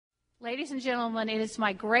Ladies and gentlemen, it is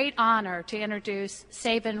my great honor to introduce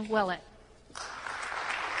Sabin Willett.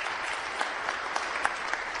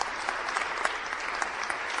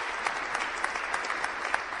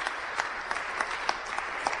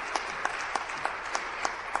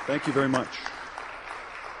 Thank you very much.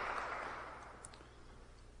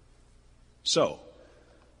 So,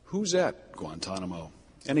 who's at Guantanamo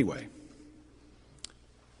anyway?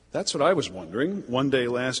 That's what I was wondering one day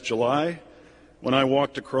last July when I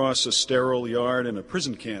walked across a sterile yard in a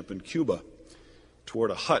prison camp in Cuba toward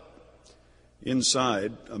a hut.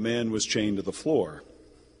 Inside, a man was chained to the floor.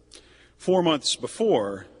 4 months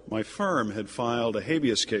before, my firm had filed a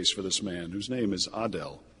habeas case for this man, whose name is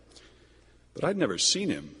Adel. But I'd never seen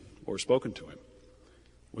him or spoken to him.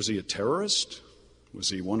 Was he a terrorist? Was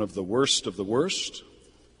he one of the worst of the worst?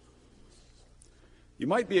 You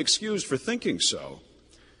might be excused for thinking so.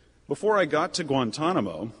 Before I got to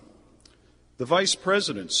Guantanamo, the vice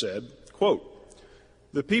president said, quote,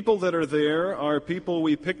 "The people that are there are people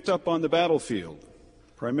we picked up on the battlefield,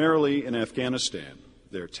 primarily in Afghanistan.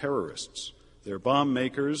 They're terrorists. They're bomb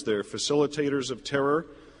makers. They're facilitators of terror.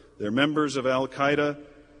 They're members of Al-Qaeda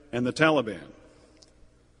and the Taliban."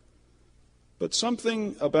 But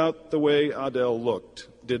something about the way Adel looked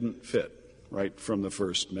didn't fit right from the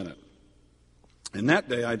first minute. And that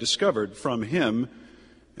day I discovered from him,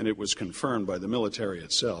 and it was confirmed by the military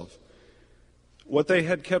itself, what they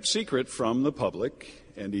had kept secret from the public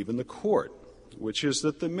and even the court, which is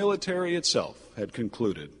that the military itself had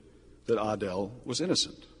concluded that Adel was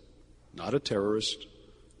innocent, not a terrorist,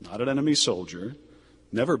 not an enemy soldier,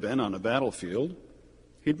 never been on a battlefield.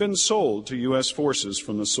 He'd been sold to U.S. forces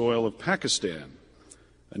from the soil of Pakistan,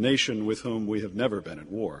 a nation with whom we have never been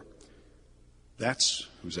at war. That's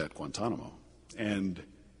who's at Guantanamo, and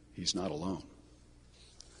he's not alone.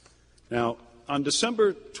 Now, on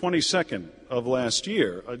December 22nd of last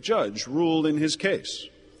year, a judge ruled in his case.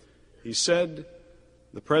 He said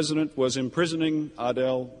the president was imprisoning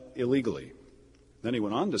Adel illegally. Then he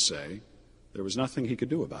went on to say there was nothing he could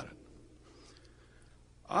do about it.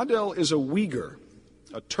 Adel is a Uyghur,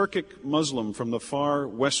 a Turkic Muslim from the far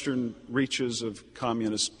western reaches of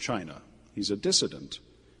communist China. He's a dissident.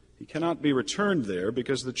 He cannot be returned there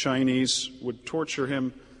because the Chinese would torture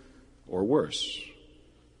him or worse.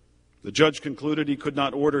 The judge concluded he could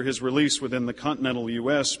not order his release within the continental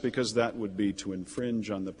U.S. because that would be to infringe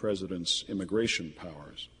on the president's immigration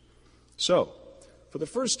powers. So, for the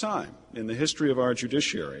first time in the history of our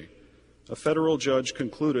judiciary, a federal judge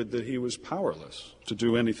concluded that he was powerless to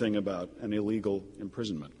do anything about an illegal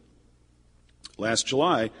imprisonment. Last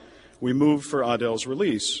July, we moved for Adel's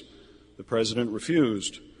release. The president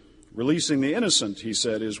refused. Releasing the innocent, he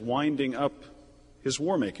said, is winding up his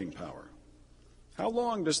war-making power. How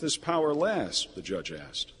long does this power last? The judge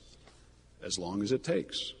asked. As long as it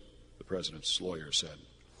takes, the president's lawyer said.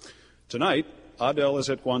 Tonight, Adel is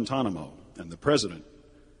at Guantanamo, and the president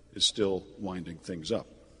is still winding things up.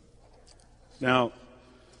 Now,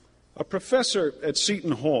 a professor at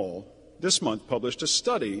Seton Hall this month published a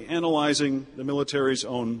study analyzing the military's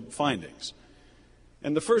own findings.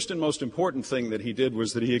 And the first and most important thing that he did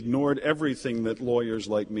was that he ignored everything that lawyers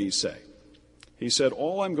like me say. He said,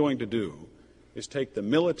 all I'm going to do is take the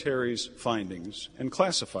military's findings and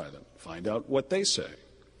classify them, find out what they say.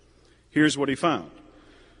 Here's what he found.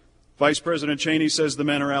 Vice President Cheney says the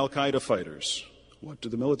men are Al-Qaeda fighters. What do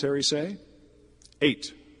the military say?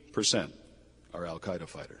 8% are Al-Qaeda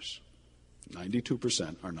fighters.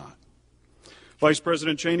 92% are not. Vice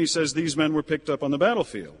President Cheney says these men were picked up on the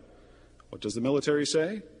battlefield. What does the military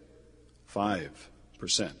say? 5%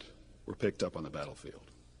 were picked up on the battlefield.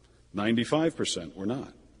 95% were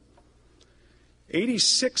not.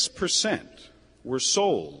 86% were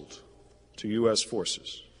sold to U.S.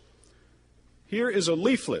 forces. Here is a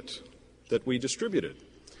leaflet that we distributed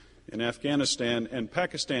in Afghanistan and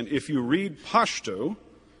Pakistan. If you read Pashto,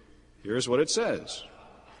 here's what it says.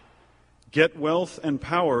 Get wealth and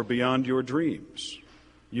power beyond your dreams.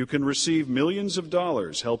 You can receive millions of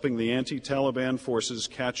dollars helping the anti-Taliban forces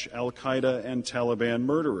catch Al-Qaeda and Taliban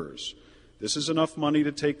murderers. This is enough money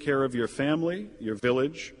to take care of your family, your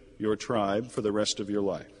village, your tribe for the rest of your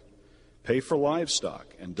life. Pay for livestock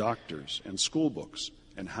and doctors and school books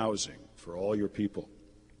and housing for all your people.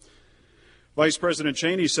 Vice President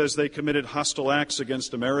Cheney says they committed hostile acts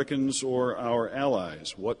against Americans or our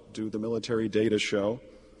allies. What do the military data show?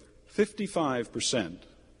 55%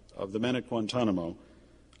 of the men at Guantanamo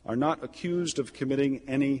are not accused of committing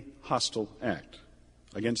any hostile act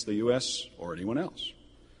against the U.S. or anyone else.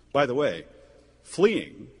 By the way,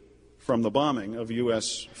 fleeing from the bombing of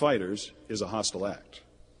U.S. fighters is a hostile act.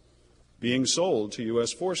 Being sold to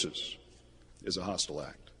U.S. forces is a hostile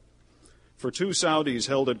act. For two Saudis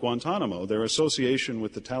held at Guantanamo, their association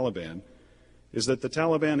with the Taliban is that the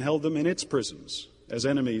Taliban held them in its prisons as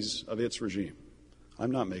enemies of its regime. I'm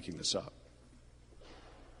not making this up.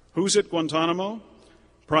 Who's at Guantanamo?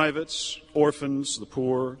 Privates, orphans, the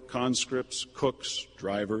poor, conscripts, cooks,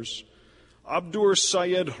 drivers. Abdur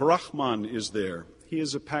Syed Rahman is there. He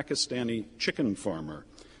is a Pakistani chicken farmer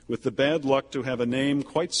with the bad luck to have a name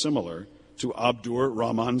quite similar to Abdur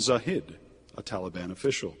Rahman Zahid, a Taliban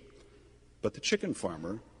official. But the chicken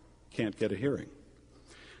farmer can't get a hearing.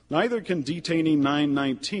 Neither can detainee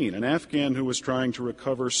 919, an Afghan who was trying to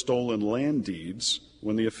recover stolen land deeds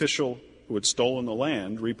when the official who had stolen the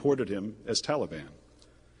land reported him as Taliban.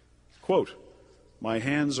 Quote, "My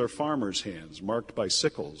hands are farmers' hands, marked by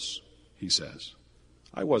sickles," he says.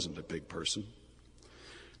 I wasn't a big person.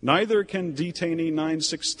 Neither can detainee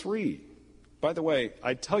 963. By the way,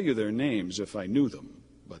 I'd tell you their names if I knew them,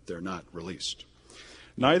 but they're not released.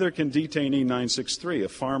 Neither can detainee 963, a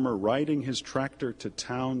farmer riding his tractor to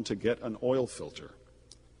town to get an oil filter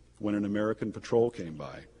when an American patrol came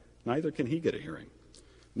by. Neither can he get a hearing.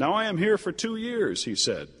 Now I am here for 2 years, he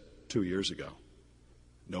said 2 years ago.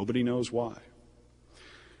 Nobody knows why.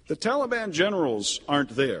 The Taliban generals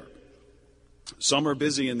aren't there. Some are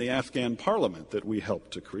busy in the Afghan parliament that we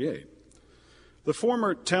helped to create. The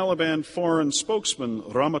former Taliban foreign spokesman,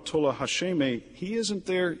 Rahmatullah Hashemi, he isn't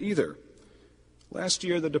there either. Last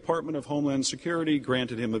year, the Department of Homeland Security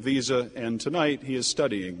granted him a visa, and tonight he is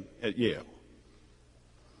studying at Yale.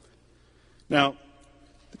 Now,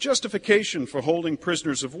 the justification for holding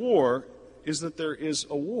prisoners of war is that there is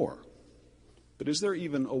a war. But is there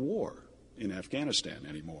even a war in Afghanistan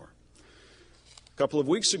anymore? A couple of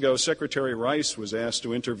weeks ago, Secretary Rice was asked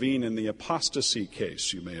to intervene in the apostasy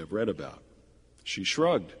case you may have read about. She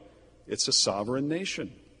shrugged. It's a sovereign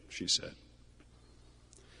nation, she said.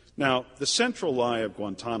 Now, the central lie of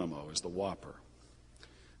Guantanamo is the whopper,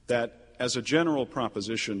 that as a general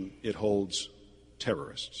proposition, it holds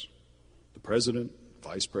terrorists. The president,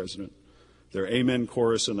 vice president, their amen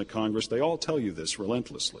chorus in the Congress, they all tell you this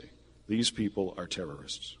relentlessly. These people are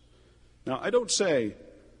terrorists. Now, I don't say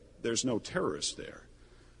there's no terrorists there,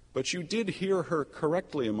 but you did hear her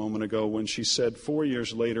correctly a moment ago when she said 4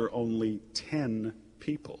 years later only 10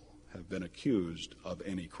 people have been accused of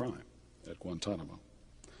any crime at Guantanamo.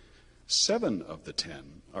 7 of the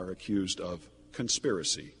 10 are accused of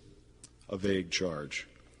conspiracy, a vague charge.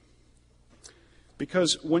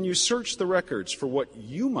 Because when you search the records for what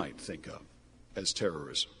you might think of as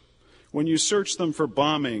terrorism, when you search them for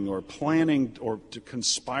bombing or planning or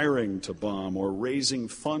conspiring to bomb or raising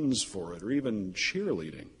funds for it or even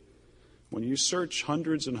cheerleading, when you search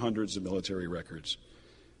hundreds and hundreds of military records,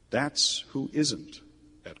 that's who isn't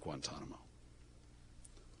at Guantanamo.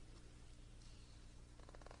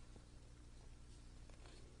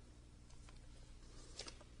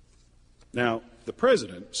 Now, the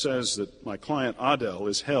president says that my client Adel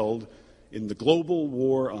is held in the global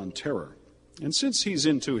war on terror. And since he's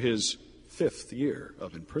into his 5th year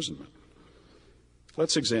of imprisonment,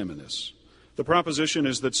 let's examine this. The proposition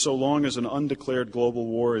is that so long as an undeclared global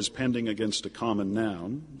war is pending against a common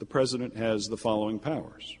noun, the president has the following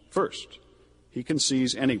powers. First, he can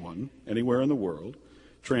seize anyone, anywhere in the world,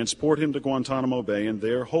 transport him to Guantanamo Bay, and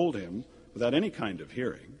there hold him without any kind of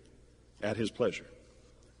hearing at his pleasure,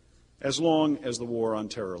 as long as the war on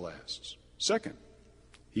terror lasts. Second,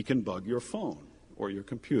 he can bug your phone or your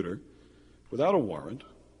computer without a warrant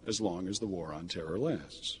as long as the war on terror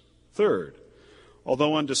lasts. Third,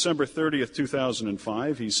 although on December 30th,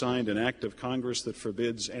 2005, he signed an act of Congress that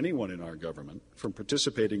forbids anyone in our government from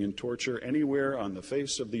participating in torture anywhere on the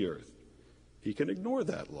face of the earth, he can ignore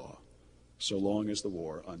that law so long as the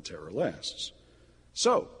war on terror lasts.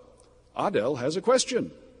 So, Adel has a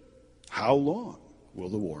question. How long will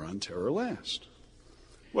the war on terror last?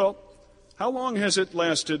 Well, how long has it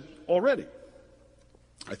lasted already?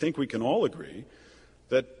 I think we can all agree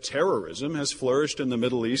that terrorism has flourished in the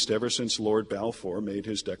Middle East ever since Lord Balfour made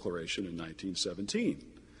his declaration in 1917.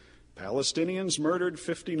 Palestinians murdered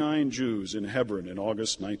 59 Jews in Hebron in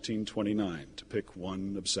August 1929, to pick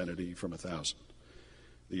one obscenity from 1,000.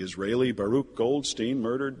 The Israeli Baruch Goldstein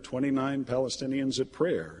murdered 29 Palestinians at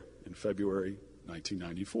prayer in February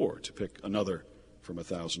 1994, to pick another from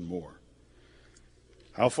 1,000 more.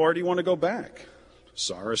 How far do you want to go back?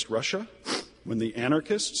 Tsarist Russia? When the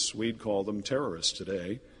anarchists, we'd call them terrorists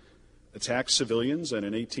today, attacked civilians and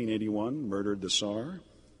in 1881 murdered the Tsar?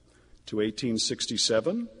 To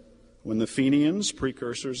 1867, when the Fenians,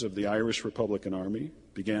 precursors of the Irish Republican Army,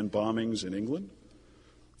 began bombings in England?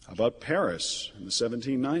 How about Paris in the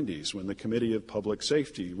 1790s, when the Committee of Public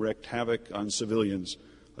Safety wreaked havoc on civilians,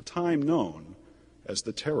 a time known as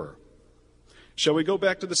the Terror? Shall we go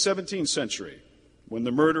back to the 17th century, when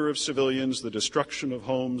the murder of civilians, the destruction of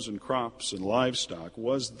homes and crops and livestock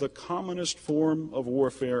was the commonest form of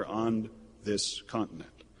warfare on this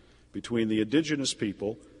continent between the indigenous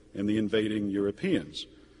people and the invading Europeans?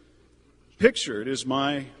 Pictured is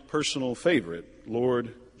my personal favorite,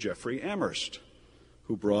 Lord Jeffrey Amherst,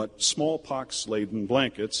 who brought smallpox-laden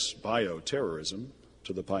blankets, bioterrorism,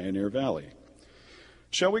 to the Pioneer Valley.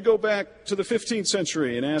 Shall we go back to the 15th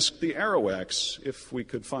century and ask the Arawaks, if we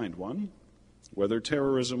could find one, whether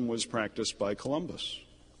terrorism was practiced by Columbus?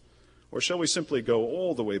 Or shall we simply go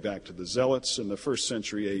all the way back to the Zealots in the 1st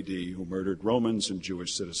century A.D. who murdered Romans and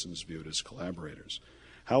Jewish citizens viewed as collaborators?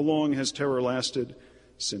 How long has terror lasted?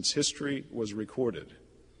 Since history was recorded.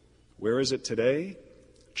 Where is it today?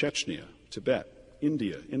 Chechnya, Tibet,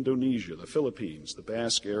 India, Indonesia, the Philippines, the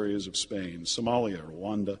Basque areas of Spain, Somalia,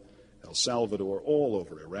 Rwanda, El Salvador, all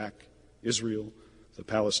over Iraq, Israel, the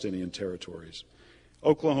Palestinian territories,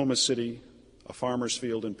 Oklahoma City, a farmer's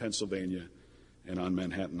field in Pennsylvania, and on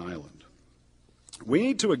Manhattan Island. We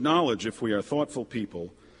need to acknowledge, if we are thoughtful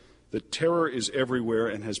people, that terror is everywhere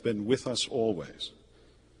and has been with us always.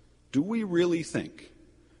 Do we really think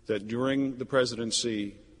that during the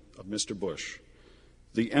presidency of Mr. Bush,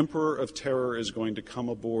 the Emperor of Terror is going to come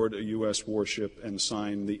aboard a U.S. warship and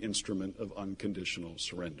sign the instrument of unconditional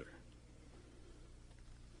surrender?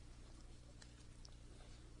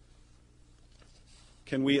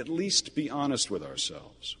 Can we at least be honest with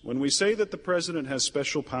ourselves? When we say that the President has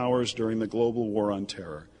special powers during the global war on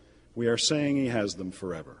terror, we are saying he has them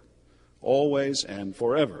forever. Always and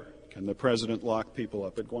forever can the President lock people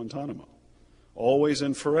up at Guantanamo. Always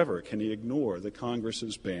and forever can he ignore the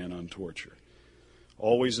Congress's ban on torture.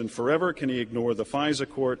 Always and forever can he ignore the FISA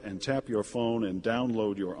court and tap your phone and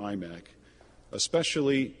download your iMac,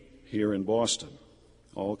 especially here in Boston.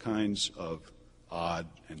 All kinds of odd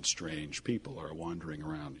and strange people are wandering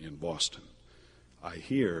around in Boston. I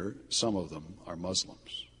hear some of them are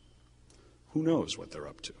Muslims. Who knows what they're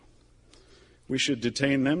up to? We should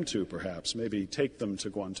detain them too, perhaps, maybe take them to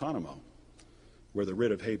Guantanamo, where the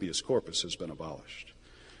writ of habeas corpus has been abolished.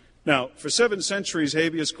 Now, for 7 centuries,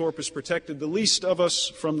 habeas corpus protected the least of us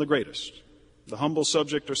from the greatest, the humble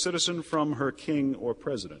subject or citizen from her king or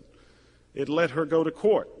president. It let her go to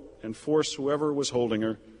court and force whoever was holding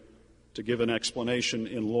her to give an explanation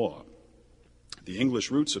in law. The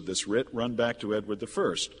English roots of this writ run back to Edward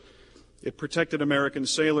I. It protected American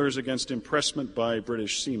sailors against impressment by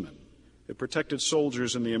British seamen. It protected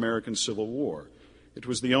soldiers in the American Civil War. It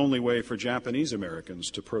was the only way for Japanese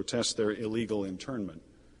Americans to protest their illegal internment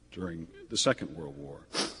during the Second World War.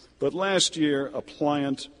 But last year, a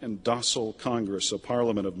pliant and docile Congress, a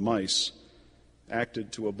parliament of mice,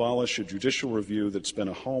 acted to abolish a judicial review that's been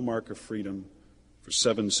a hallmark of freedom for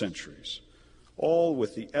 7 centuries, all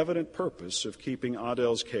with the evident purpose of keeping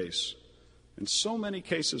Adele's case, and so many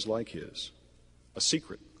cases like his, a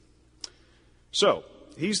secret. So,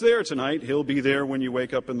 he's there tonight. He'll be there when you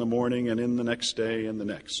wake up in the morning and in the next day and the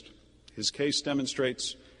next. His case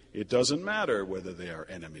demonstrates it doesn't matter whether they are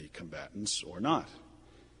enemy combatants or not.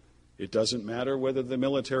 It doesn't matter whether the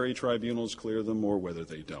military tribunals clear them or whether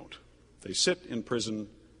they don't. They sit in prison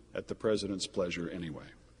at the president's pleasure anyway.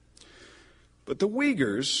 But the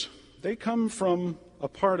Uyghurs, they come from a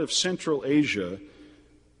part of Central Asia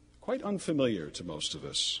quite unfamiliar to most of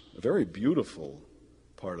us, a very beautiful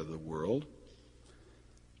part of the world,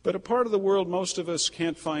 but a part of the world most of us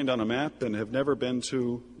can't find on a map and have never been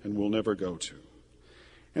to and will never go to.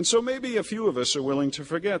 And so maybe a few of us are willing to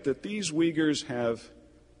forget that these Uyghurs have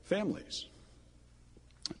families.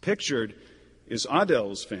 Pictured is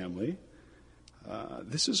Adele's family.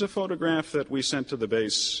 This is a photograph that we sent to the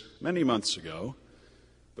base many months ago,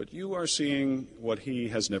 but you are seeing what he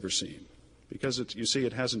has never seen, because you see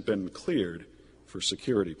it hasn't been cleared for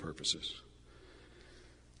security purposes.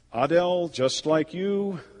 Adele, just like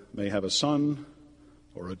you, may have a son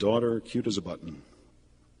or a daughter cute as a button.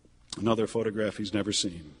 Another photograph he's never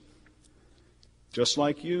seen. Just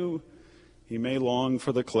like you, he may long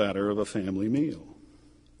for the clatter of a family meal.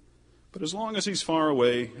 But as long as he's far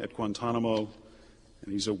away at Guantanamo,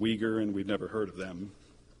 and he's a Uyghur and we've never heard of them,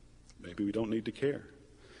 maybe we don't need to care.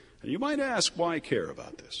 And you might ask, why care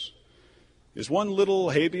about this? Is one little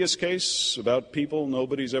habeas case about people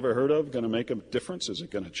nobody's ever heard of going to make a difference? Is it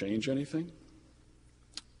going to change anything?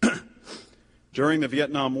 During the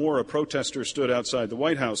Vietnam War, a protester stood outside the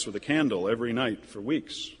White House with a candle every night for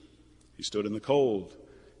weeks. He stood in the cold.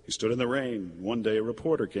 He stood in the rain. One day a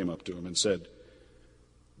reporter came up to him and said,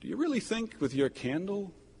 "Do you really think with your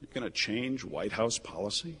candle you're going to change White House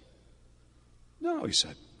policy?" "No," he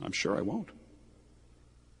said, "I'm sure I won't."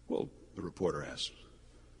 "Well," the reporter asked,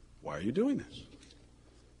 "why are you doing this?"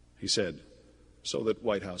 He said, so that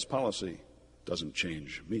White House policy doesn't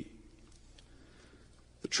change me.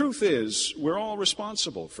 The truth is, we're all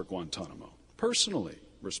responsible for Guantanamo, personally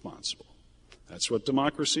responsible. That's what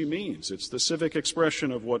democracy means. It's the civic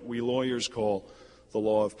expression of what we lawyers call the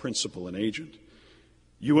law of principal and agent.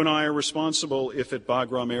 You and I are responsible if at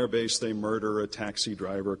Bagram Air Base they murder a taxi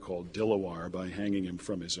driver called Dilawar by hanging him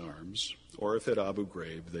from his arms, or if at Abu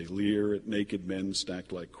Ghraib they leer at naked men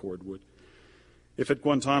stacked like cordwood. If at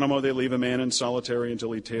Guantanamo they leave a man in solitary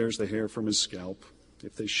until he tears the hair from his scalp.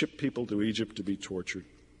 If they ship people to Egypt to be tortured.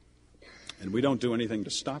 And we don't do anything to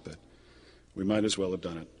stop it. We might as well have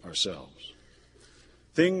done it ourselves.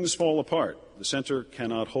 Things fall apart. The center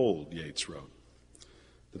cannot hold, Yeats wrote.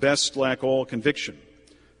 The best lack all conviction,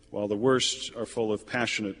 while the worst are full of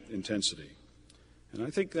passionate intensity. And I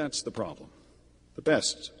think that's the problem. The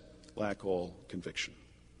best lack all conviction.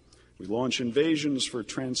 We launch invasions for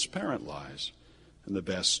transparent lies, and the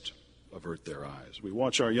best avert their eyes. We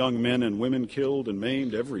watch our young men and women killed and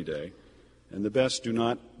maimed every day, and the best do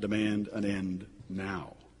not demand an end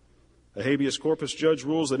now. A habeas corpus judge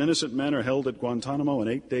rules that innocent men are held at Guantanamo, and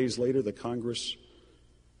 8 days later the Congress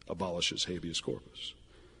abolishes habeas corpus.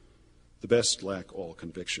 The best lack all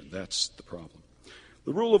conviction. That's the problem.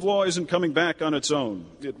 The rule of law isn't coming back on its own.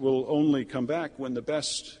 It will only come back when the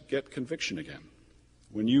best get conviction again,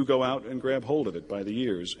 when you go out and grab hold of it by the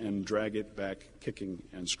ears and drag it back kicking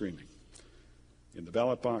and screaming, in the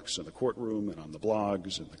ballot box, in the courtroom, and on the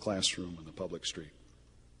blogs, in the classroom, and the public street.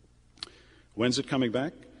 When's it coming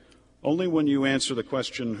back? Only when you answer the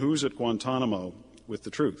question, who's at Guantanamo, with the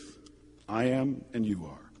truth. I am and you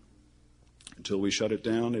are. Until we shut it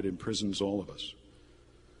down, it imprisons all of us.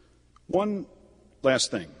 One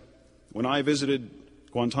last thing. When I visited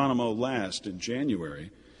Guantanamo last in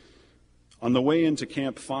January, on the way into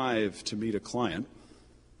Camp 5 to meet a client,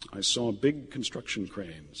 I saw big construction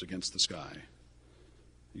cranes against the sky.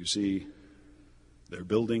 You see, they're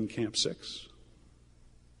building Camp 6.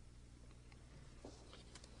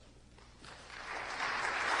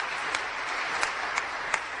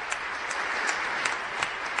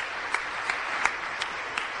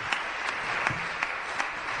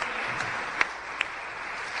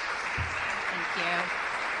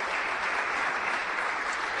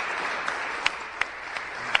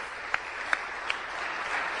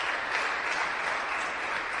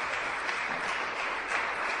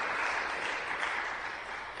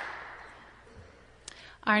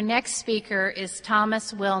 Our next speaker is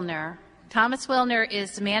Thomas Wilner. Thomas Wilner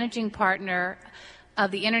is the managing partner of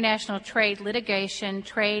the International Trade Litigation,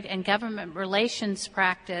 Trade, and Government Relations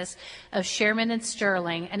practice of Sherman &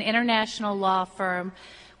 Sterling, an international law firm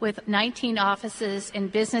with 19 offices in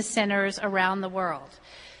business centers around the world.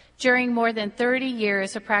 During more than 30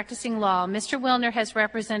 years of practicing law, Mr. Wilner has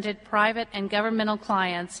represented private and governmental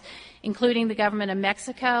clients, including the government of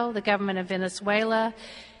Mexico, the government of Venezuela,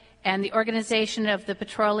 and the Organization of the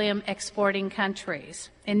Petroleum Exporting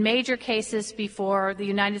Countries, in major cases before the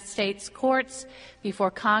United States courts,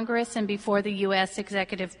 before Congress, and before the U.S.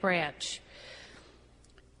 executive branch.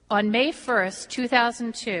 On May 1st,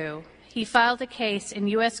 2002, he filed a case in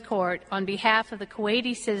U.S. court on behalf of the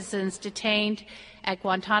Kuwaiti citizens detained at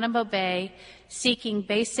Guantanamo Bay seeking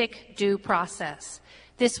basic due process.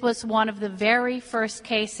 This was one of the very first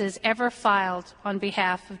cases ever filed on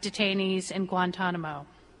behalf of detainees in Guantanamo.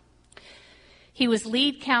 He was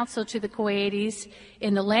lead counsel to the Kuwaitis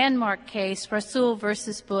in the landmark case Rasool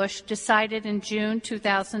versus Bush, decided in June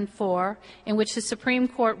 2004, in which the Supreme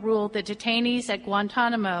Court ruled that detainees at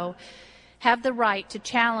Guantanamo have the right to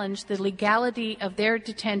challenge the legality of their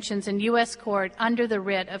detentions in U.S. court under the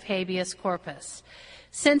writ of habeas corpus.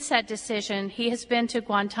 Since that decision, he has been to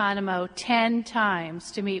Guantanamo 10 times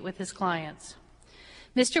to meet with his clients.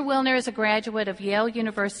 Mr. Wilner is a graduate of Yale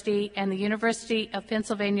University and the University of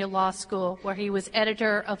Pennsylvania Law School, where he was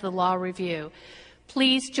editor of the Law Review.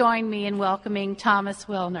 Please join me in welcoming Thomas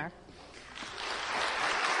Wilner.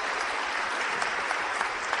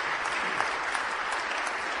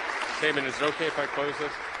 Sabin, is it okay if I close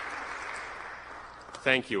this?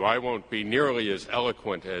 Thank you. I won't be nearly as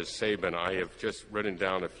eloquent as Sabin. I have just written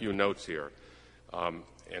down a few notes here.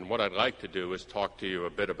 And what I'd like to do is talk to you a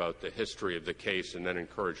bit about the history of the case and then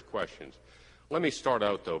encourage questions. Let me start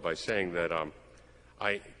out, though, by saying that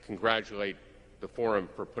I congratulate the forum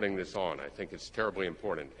for putting this on. I think it's terribly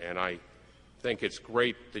important, and I think it's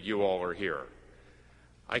great that you all are here.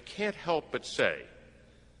 I can't help but say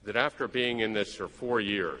that after being in this for 4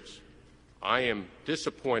 years, I am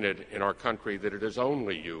disappointed in our country that it is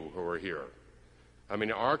only you who are here. I mean,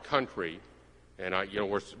 our country, and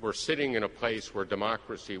we're sitting in a place where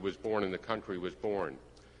democracy was born and the country was born.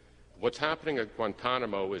 What's happening at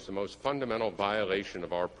Guantanamo is the most fundamental violation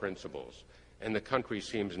of our principles, and the country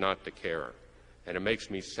seems not to care. And it makes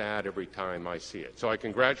me sad every time I see it. So I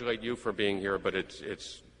congratulate you for being here, but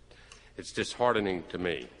it's disheartening to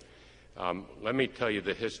me. Let me tell you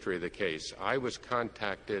the history of the case. I was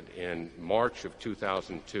contacted in March of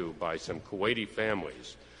 2002 by some Kuwaiti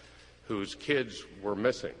families whose kids were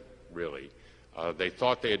missing, really. They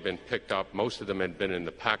thought they had been picked up. Most of them had been in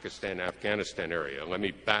the Pakistan-Afghanistan area. Let me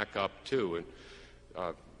back up, too,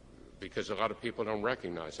 because a lot of people don't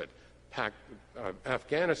recognize it.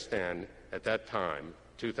 Afghanistan at that time,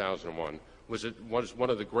 2001, was one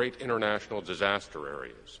of the great international disaster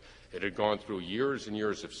areas. It had gone through years and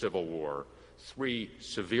years of civil war, 3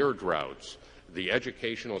 severe droughts. The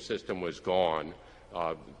educational system was gone.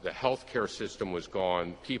 The healthcare system was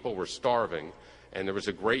gone. People were starving, and there was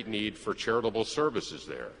a great need for charitable services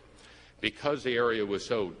there. Because the area was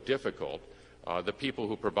so difficult, the people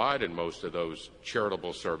who provided most of those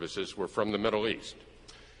charitable services were from the Middle East.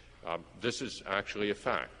 This is actually a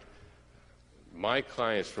fact. My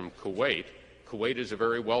clients from Kuwait is a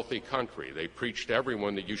very wealthy country. They preach to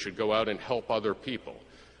everyone that you should go out and help other people.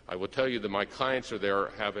 I will tell you that my clients are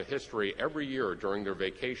there have a history. Every year during their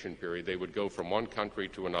vacation period, they would go from one country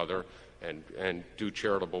to another and do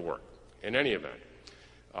charitable work. In any event,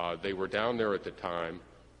 they were down there at the time.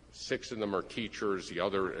 6 of them are teachers. The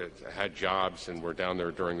other had jobs and were down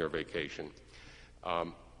there during their vacation.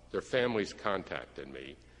 Their families contacted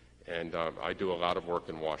me. And I do a lot of work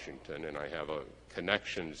in Washington, and I have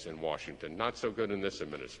connections in Washington. Not so good in this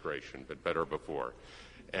administration, but better before.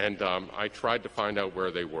 And I tried to find out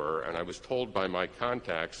where they were, and I was told by my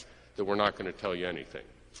contacts that we're not going to tell you anything.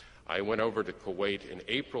 I went over to Kuwait in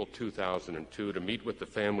April 2002 to meet with the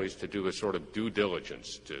families to do a sort of due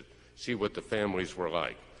diligence to see what the families were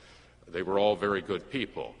like. They were all very good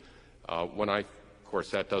people. Of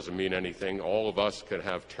course, that doesn't mean anything. All of us could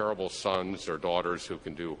have terrible sons or daughters who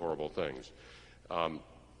can do horrible things,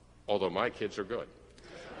 although my kids are good.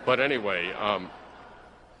 But anyway,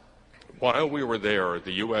 while we were there,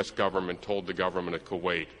 the U.S. government told the government of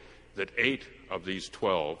Kuwait that 8 of these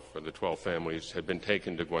 12, or the 12 families, had been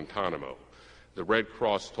taken to Guantanamo. The Red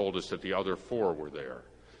Cross told us that the other 4 were there.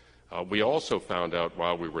 We also found out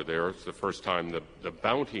while we were there, it's the first time the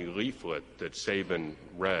bounty leaflet that Sabin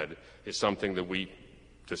read is something that we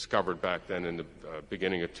discovered back then in the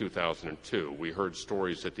beginning of 2002. We heard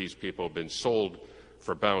stories that these people have been sold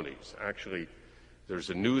for bounties. Actually, there's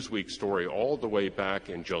a Newsweek story all the way back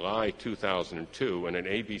in July 2002 and an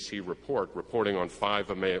ABC report reporting on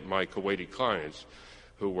 5 of my Kuwaiti clients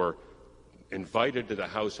who were invited to the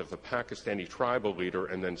house of a Pakistani tribal leader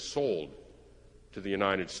and then sold to the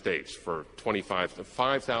United States for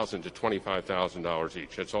 $5,000 to $25,000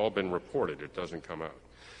 each. It's all been reported. It doesn't come out.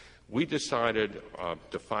 We decided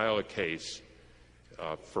to file a case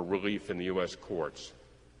for relief in the U.S. courts.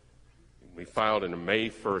 We filed on May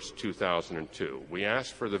 1st, 2002. We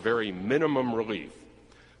asked for the very minimum relief.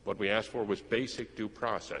 What we asked for was basic due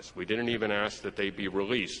process. We didn't even ask that they be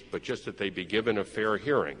released, but just that they be given a fair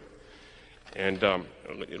hearing. And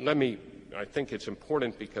I think it's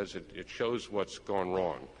important because it shows what's gone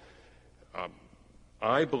wrong.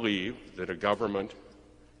 I believe that a government,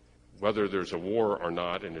 whether there's a war or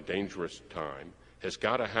not in a dangerous time, has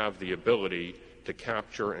got to have the ability to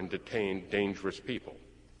capture and detain dangerous people.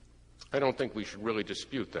 I don't think we should really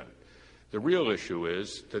dispute that. The real issue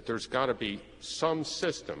is that there's got to be some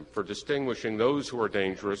system for distinguishing those who are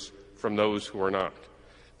dangerous from those who are not.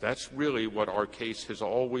 That's really what our case has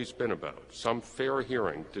always been about, some fair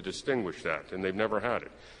hearing to distinguish that, and they've never had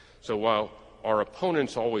it. So while our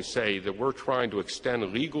opponents always say that we're trying to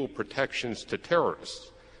extend legal protections to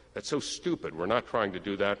terrorists, that's so stupid. We're not trying to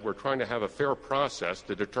do that. We're trying to have a fair process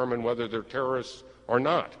to determine whether they're terrorists or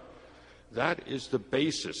not. That is the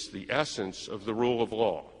basis, the essence of the rule of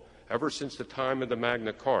law, ever since the time of the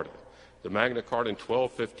Magna Carta. The Magna Carta in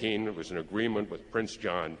 1215 was an agreement with Prince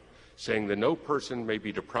John saying that no person may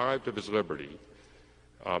be deprived of his liberty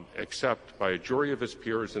except by a jury of his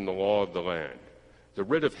peers in the law of the land. The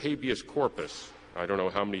writ of habeas corpus, I don't know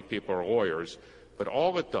how many people are lawyers, but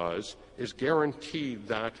all it does is guarantee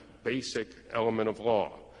that basic element of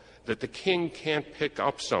law, that the king can't pick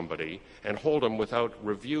up somebody and hold him without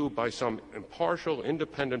review by some impartial,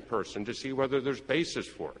 independent person to see whether there's basis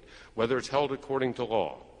for it, whether it's held according to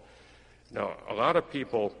law. Now, a lot of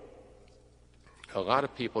people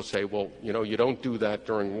say, well, you don't do that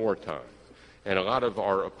during wartime. And a lot of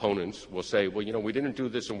our opponents will say, well, we didn't do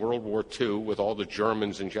this in World War II with all the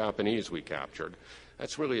Germans and Japanese we captured.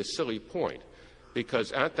 That's really a silly point,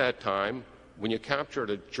 because at that time, when you captured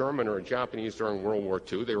a German or a Japanese during World War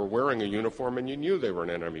II, they were wearing a uniform and you knew they were an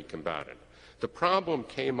enemy combatant. The problem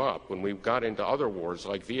came up when we got into other wars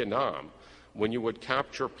like Vietnam, when you would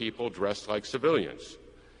capture people dressed like civilians.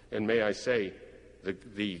 And may I say,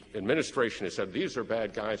 the administration has said these are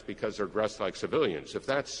bad guys because they're dressed like civilians. If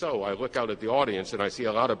that's so, I look out at the audience and I see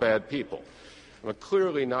a lot of bad people. But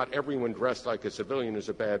clearly not everyone dressed like a civilian is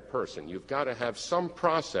a bad person. You've got to have some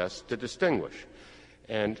process to distinguish.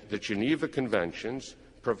 And the Geneva Conventions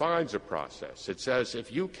provides a process. It says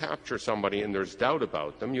if you capture somebody and there's doubt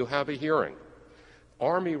about them, you have a hearing.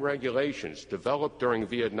 Army regulations developed during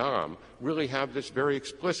Vietnam really have this very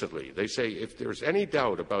explicitly. They say if there's any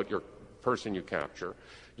doubt about your person you capture,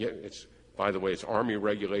 by the way, it's Army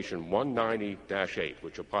Regulation 190-8,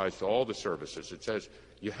 which applies to all the services. It says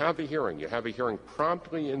you have a hearing. You have a hearing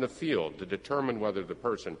promptly in the field to determine whether the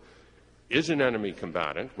person is an enemy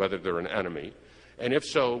combatant, whether they're an enemy, and if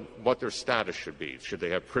so, what their status should be. Should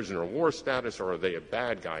they have prisoner of war status, or are they a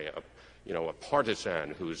bad guy, a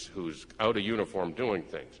partisan who's out of uniform doing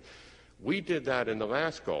things? We did that in the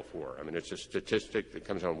last Gulf War. I mean, it's a statistic that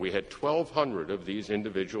comes on. We had 1,200 of these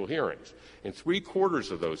individual hearings. In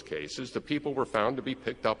 3/4 of those cases, the people were found to be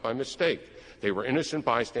picked up by mistake. They were innocent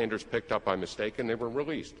bystanders picked up by mistake, and they were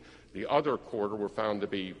released. The other quarter were found to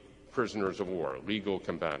be prisoners of war, legal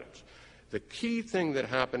combatants. The key thing that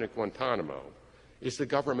happened at Guantanamo is the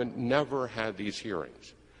government never had these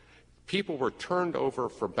hearings. People were turned over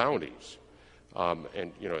for bounties.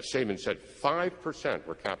 As Sabin said, 5%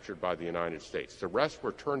 were captured by the United States. The rest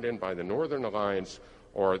were turned in by the Northern Alliance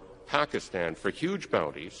or Pakistan for huge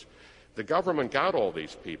bounties. The government got all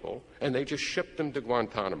these people, and they just shipped them to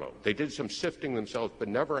Guantanamo. They did some sifting themselves, but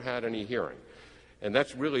never had any hearing. And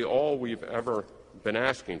that's really all we've ever been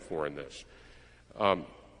asking for in this.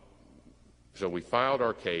 So we filed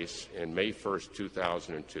our case in May 1st,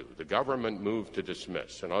 2002. The government moved to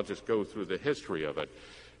dismiss, and I'll just go through the history of it.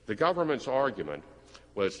 The government's argument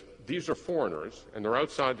was these are foreigners, and they're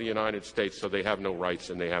outside the United States, so they have no rights,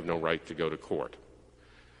 and they have no right to go to court.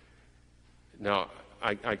 Now,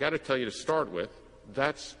 I got to tell you to start with,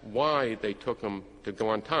 that's why they took them to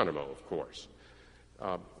Guantanamo, of course.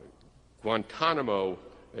 Guantanamo,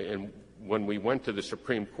 and when we went to the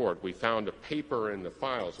Supreme Court, we found a paper in the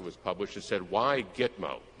files that was published that said, why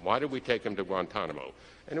Gitmo? Why did we take them to Guantanamo?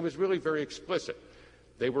 And it was really very explicit.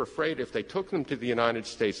 They were afraid if they took them to the United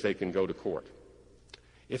States, they can go to court.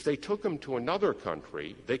 If they took them to another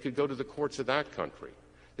country, they could go to the courts of that country.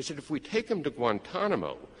 They said, if we take them to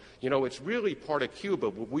Guantanamo, it's really part of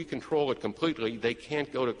Cuba, but we control it completely, they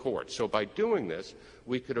can't go to court. So by doing this,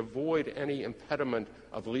 we could avoid any impediment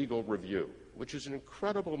of legal review, which is an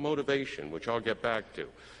incredible motivation, which I'll get back to.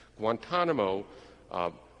 Guantanamo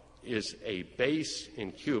is a base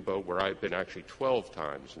in Cuba where I've been actually 12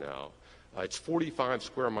 times now. It's 45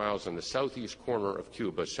 square miles in the southeast corner of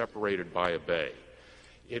Cuba, separated by a bay.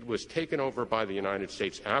 It was taken over by the United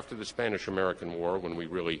States after the Spanish-American War, when we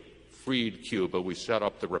really freed Cuba. We set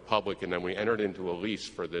up the Republic, and then we entered into a lease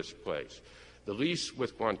for this place. The lease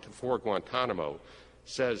for Guantanamo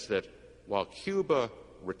says that while Cuba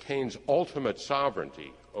retains ultimate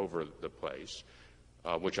sovereignty over the place,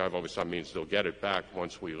 which I've always thought means they'll get it back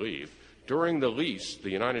once we leave, during the lease, the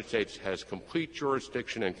United States has complete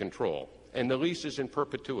jurisdiction and control, and the lease is in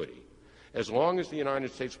perpetuity. As long as the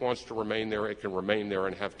United States wants to remain there, it can remain there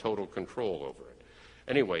and have total control over it.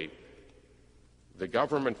 Anyway, the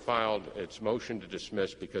government filed its motion to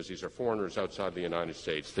dismiss because these are foreigners outside the United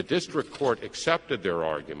States. The district court accepted their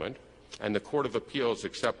argument, and the Court of Appeals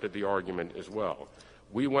accepted the argument as well.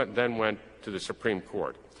 We then went to the Supreme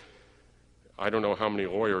Court. I don't know how many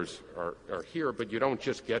lawyers are here, but you don't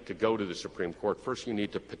just get to go to the Supreme Court. First, you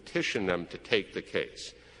need to petition them to take the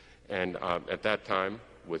case. And at that time,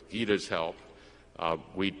 with Gita's help,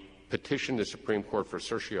 we petitioned the Supreme Court for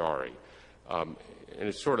certiorari. And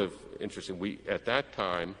it's sort of interesting. At that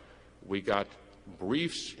time, we got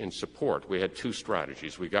briefs in support. We had two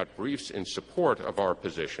strategies. We got briefs in support of our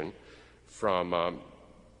position from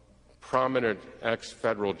prominent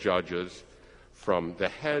ex-federal judges, from the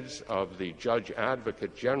heads of the Judge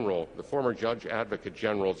Advocate General, the former Judge Advocate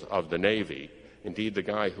Generals of the Navy, indeed the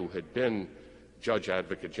guy who had been Judge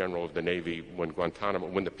Advocate General of the Navy when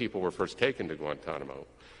the people were first taken to Guantanamo.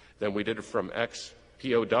 Then we did it from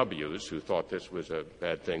ex-POWs who thought this was a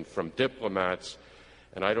bad thing, from diplomats,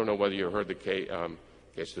 and I don't know whether you heard the case,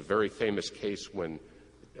 the very famous case when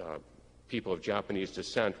people of Japanese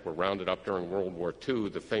descent were rounded up during World War II.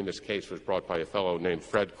 The famous case was brought by a fellow named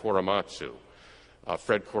Fred Korematsu.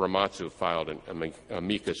 Fred Korematsu filed an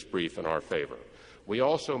amicus brief in our favor. We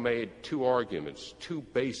also made two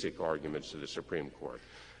basic arguments to the Supreme Court.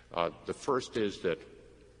 The first is that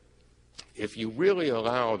if you really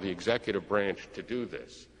allow the executive branch to do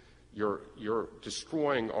this, you're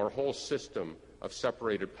destroying our whole system of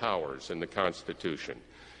separated powers in the Constitution.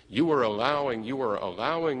 You are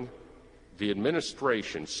allowing the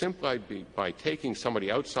administration, simply by taking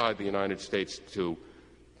somebody outside the United States, to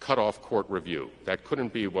cut off court review. That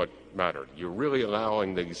couldn't be what mattered. You're really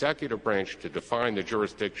allowing the executive branch to define the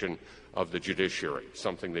jurisdiction of the judiciary,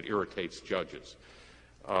 something that irritates judges.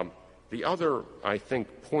 The other, I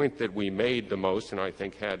think, point that we made the most, and I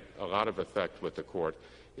think had a lot of effect with the court,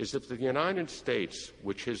 is that the United States,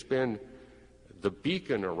 which has been the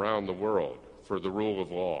beacon around the world for the rule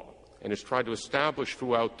of law, and has tried to establish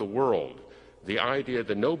throughout the world the idea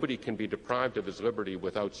that nobody can be deprived of his liberty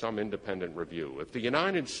without some independent review. If the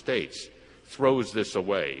United States throws this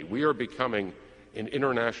away, we are becoming an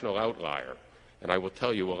international outlier. And I will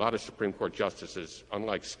tell you, a lot of Supreme Court justices,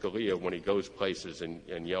 unlike Scalia when he goes places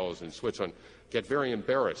and yells in Switzerland, get very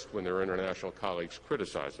embarrassed when their international colleagues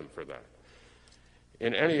criticize them for that.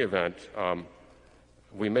 In any event,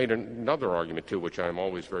 we made another argument, too, which I'm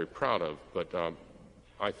always very proud of, but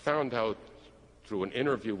I found out through an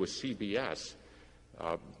interview with CBS,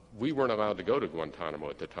 we weren't allowed to go to Guantanamo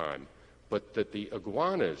at the time, but that the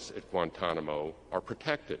iguanas at Guantanamo are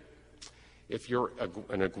protected. If you're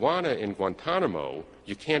an iguana in Guantanamo,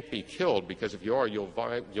 you can't be killed, because if you are,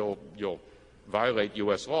 you'll violate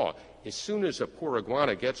U.S. law. As soon as a poor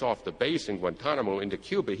iguana gets off the base in Guantanamo into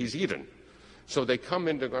Cuba, he's eaten. So they come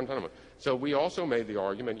into Guantanamo. So we also made the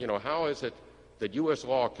argument, how is it that U.S.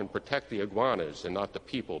 law can protect the iguanas and not the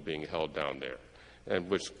people being held down there? And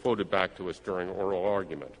was quoted back to us during oral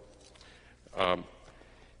argument.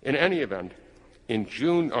 In any event, on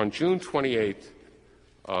June 28th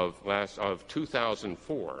of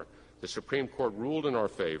 2004, the Supreme Court ruled in our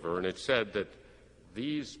favor, and it said that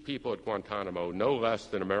these people at Guantanamo, no less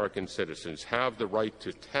than American citizens, have the right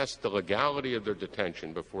to test the legality of their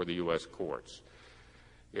detention before the U.S. courts.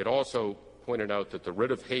 It also pointed out that the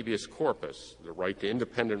writ of habeas corpus, the right to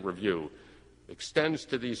independent review, extends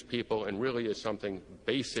to these people and really is something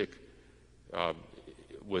basic,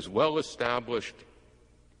 was well established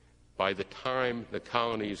by the time the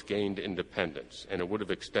colonies gained independence, and it would have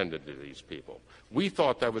extended to these people. We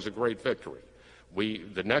thought that was a great victory.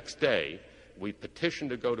 The next day, we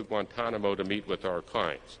petitioned to go to Guantanamo to meet with our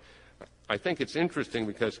clients. I think it's interesting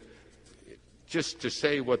because just to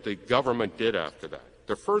say what the government did after that,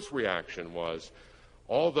 their first reaction was,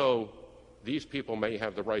 although these people may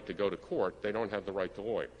have the right to go to court, they don't have the right to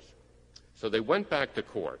lawyers. So they went back to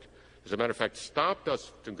court. As a matter of fact, stopped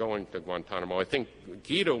us from going to Guantanamo. I think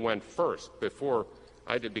Guido went first before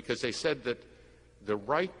I did, because they said that the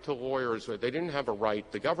right to lawyers, they didn't have a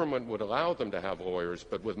right. The government would allow them to have lawyers,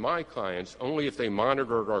 but with my clients, only if they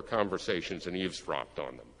monitored our conversations and eavesdropped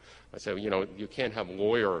on them. I said, you can't have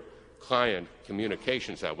lawyer-client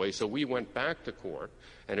communications that way. So we went back to court,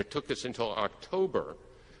 and it took us until October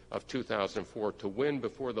of 2004 to win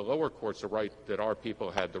before the lower courts the right that our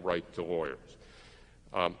people had the right to lawyers.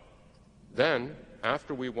 Then,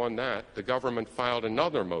 after we won that, the government filed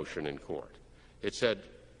another motion in court. It said,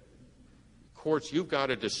 courts, you've got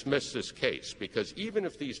to dismiss this case, because even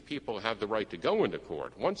if these people have the right to go into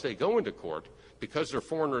court, once they go into court, because they're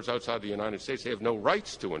foreigners outside the United States, they have no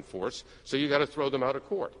rights to enforce, so you've got to throw them out of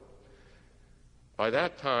court. By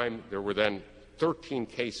that time, there were then 13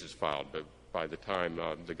 cases filed by the time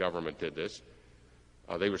the government did this.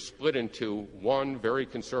 They were split into one very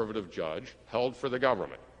conservative judge held for the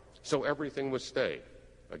government. So everything was stayed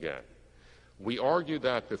again. We argued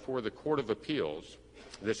that before the Court of Appeals,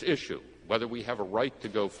 this issue, whether we have a right to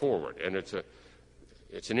go forward, and it's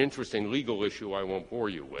an interesting legal issue I won't bore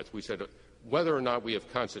you with. We said whether or not we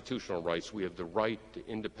have constitutional rights, we have the right to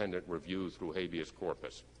independent review through habeas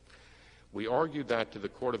corpus. We argued that to the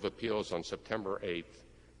Court of Appeals on September 8th,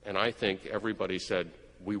 and I think everybody said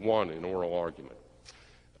we won in oral argument.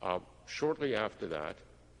 Shortly after that,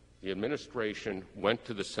 the administration went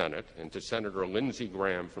to the Senate and to Senator Lindsey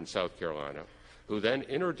Graham from South Carolina, who then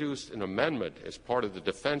introduced an amendment as part of the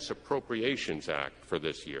Defense Appropriations Act for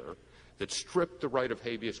this year that stripped the right of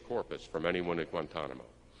habeas corpus from anyone at Guantanamo.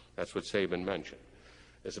 That's what Sabin mentioned.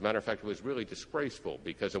 As a matter of fact, it was really disgraceful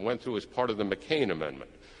because it went through as part of the McCain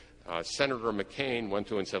Amendment. Senator McCain went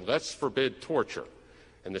through and said, let's forbid torture.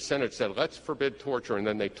 And the Senate said, let's forbid torture, and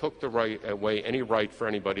then they took away any right for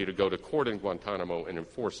anybody to go to court in Guantanamo and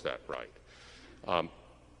enforce that right.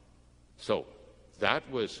 So that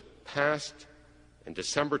was passed on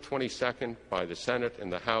December 22nd by the Senate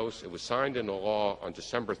and the House. It was signed into law on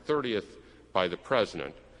December 30th by the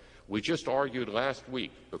President. We just argued last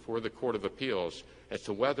week before the Court of Appeals as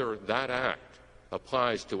to whether that act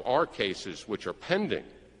applies to our cases which are pending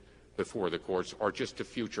before the courts or just to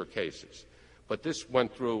future cases. But this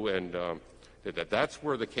went through, and that's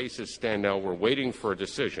where the cases stand now. We're waiting for a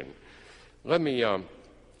decision. Let me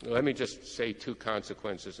just say two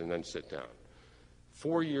consequences and then sit down.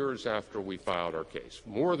 4 years after we filed our case,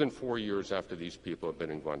 more than 4 years after these people have been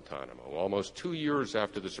in Guantanamo, almost 2 years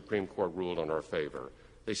after the Supreme Court ruled in our favor,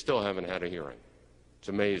 they still haven't had a hearing. It's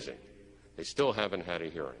amazing. They still haven't had a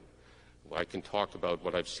hearing. I can talk about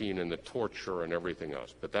what I've seen in the torture and everything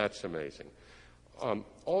else, but that's amazing.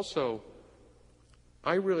 Also,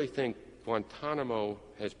 I really think Guantanamo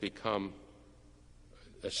has become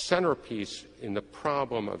a centerpiece in the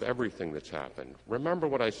problem of everything that's happened. Remember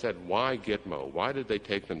what I said, why Gitmo? Why did they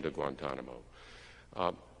take them to Guantanamo?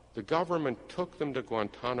 The government took them to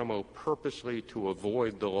Guantanamo purposely to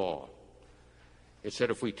avoid the law. It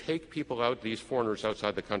said if we take people out, these foreigners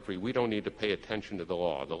outside the country, we don't need to pay attention to the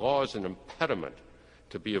law. The law is an impediment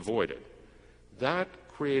to be avoided. That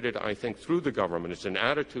created, I think, through the government, it's an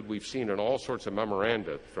attitude we've seen in all sorts of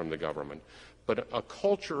memoranda from the government, but a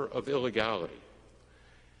culture of illegality.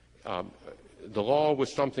 The law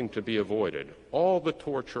was something to be avoided. All the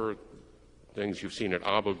torture things you've seen at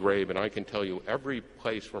Abu Ghraib, and I can tell you every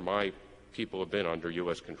place where my people have been under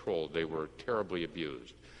U.S. control, they were terribly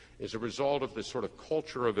abused, is a result of this sort of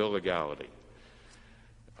culture of illegality.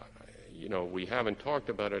 We haven't talked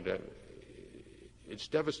about it. It's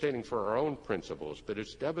devastating for our own principles, but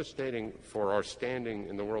it's devastating for our standing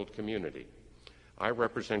in the world community. I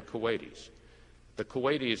represent Kuwaitis. The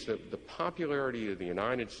Kuwaitis, the popularity of the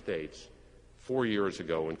United States 4 years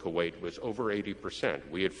ago in Kuwait was over 80%.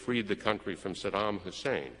 We had freed the country from Saddam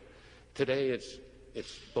Hussein. Today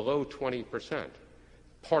it's below 20%.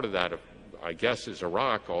 Part of that, I guess, is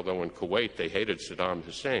Iraq, although in Kuwait they hated Saddam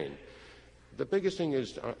Hussein. The biggest thing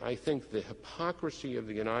is, I think, the hypocrisy of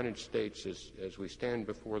the United States as we stand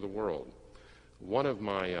before the world. One of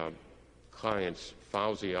my clients,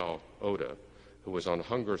 Fauzi al-Oda, who was on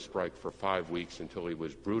hunger strike for 5 weeks until he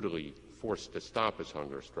was brutally forced to stop his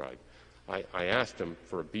hunger strike. I asked him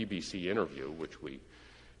for a BBC interview, which we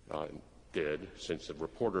did, since the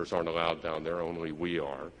reporters aren't allowed down there, only we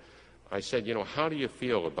are. I said, how do you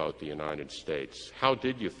feel about the United States? How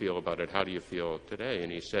did you feel about it? How do you feel today?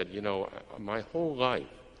 And he said, my whole life,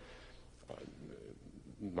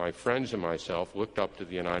 my friends and myself looked up to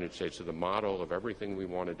the United States as the model of everything we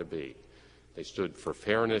wanted to be. They stood for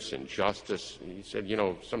fairness and justice. And he said,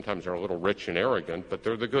 sometimes they're a little rich and arrogant, but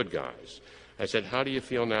they're the good guys. I said, how do you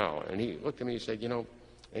feel now? And he looked at me and said,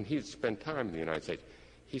 and he'd spent time in the United States.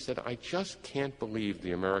 He said, I just can't believe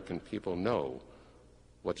the American people know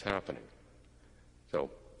what's happening.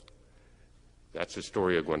 So that's the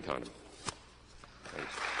story of Guantanamo.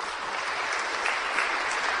 Thanks.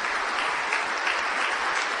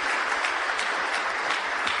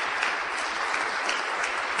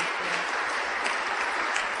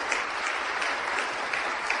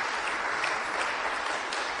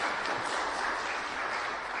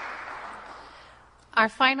 Our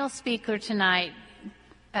final speaker tonight,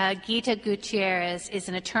 Gita Gutierrez, is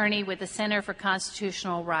an attorney with the Center for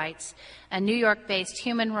Constitutional Rights, a New York-based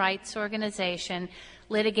human rights organization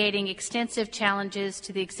litigating extensive challenges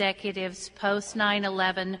to the executive's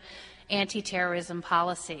post-9/11 anti-terrorism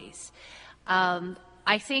policies.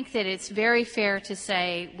 I think that it's very fair to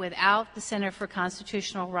say without the Center for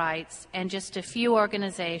Constitutional Rights and just a few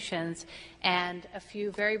organizations and a few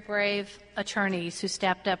very brave attorneys who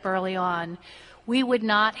stepped up early on, we would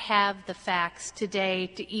not have the facts today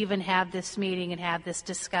to even have this meeting and have this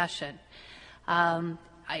discussion. It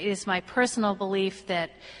is my personal belief that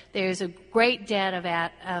there's a great debt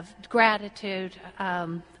of gratitude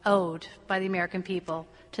owed by the American people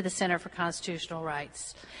to the Center for Constitutional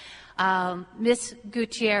Rights. Ms.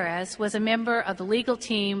 Gutierrez was a member of the legal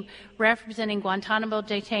team representing Guantanamo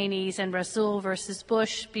detainees and Rasul versus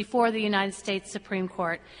Bush before the United States Supreme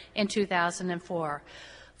Court in 2004.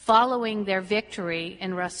 Following their victory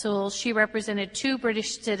in Rasul, she represented 2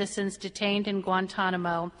 British citizens detained in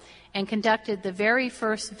Guantanamo and conducted the very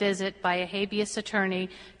first visit by a habeas attorney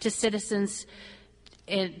to citizens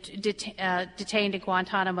detained in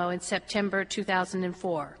Guantanamo in September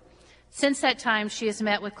 2004. Since that time, she has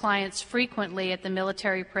met with clients frequently at the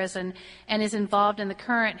military prison and is involved in the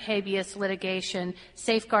current habeas litigation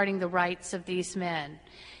safeguarding the rights of these men.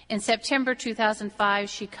 In September 2005,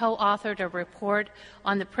 she co-authored a report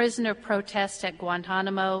on the prisoner protest at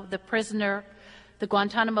Guantanamo, the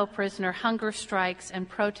Guantanamo prisoner hunger strikes and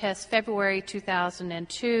protests February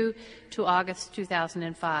 2002 to August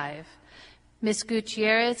 2005. Ms.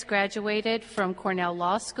 Gutierrez graduated from Cornell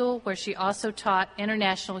Law School, where she also taught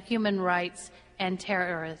international human rights and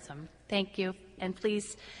terrorism. Thank you. and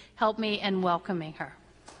please help me in welcoming her.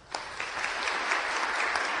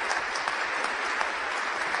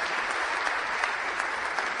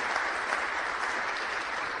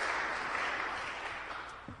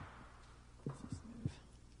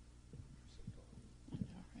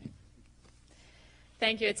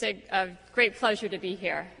 Thank you. It's a great pleasure to be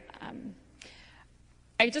here.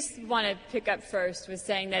 I just want to pick up first with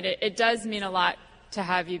saying that it does mean a lot to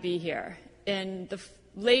have you be here. In the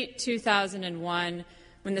late 2001,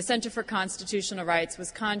 when the Center for Constitutional Rights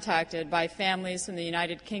was contacted by families from the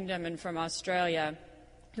United Kingdom and from Australia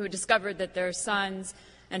who had discovered that their sons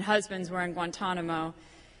and husbands were in Guantanamo,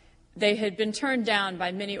 they had been turned down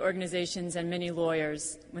by many organizations and many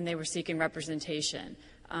lawyers when they were seeking representation.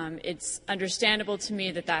 It's understandable to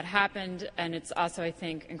me that that happened, and it's also, I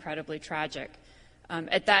think, incredibly tragic.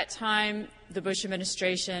 At that time, the Bush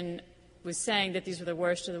administration was saying that these were the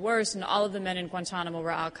worst of the worst, and all of the men in Guantanamo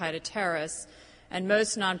were Al-Qaeda terrorists. And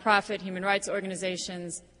most nonprofit human rights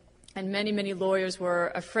organizations and many, many lawyers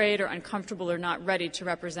were afraid or uncomfortable or not ready to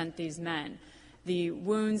represent these men. The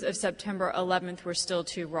wounds of September 11th were still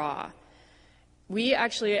too raw. We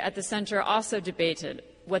actually at the center also debated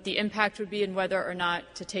what the impact would be and whether or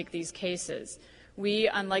not to take these cases. We,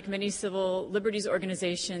 unlike many civil liberties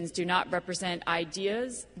organizations, do not represent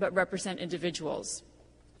ideas, but represent individuals.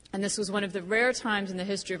 And this was one of the rare times in the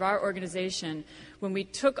history of our organization when we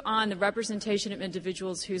took on the representation of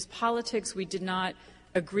individuals whose politics we did not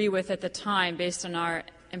agree with at the time based on our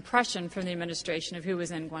impression from the administration of who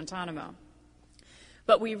was in Guantanamo.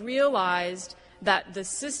 But we realized that the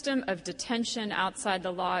system of detention outside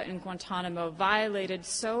the law in Guantanamo violated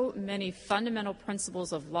so many fundamental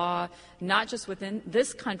principles of law, not just within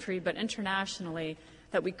this country, but internationally,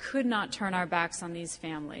 that we could not turn our backs on these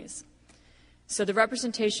families. So the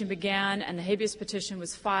representation began, and the habeas petition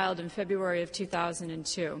was filed in February of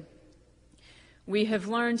 2002. We have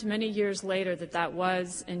learned many years later that that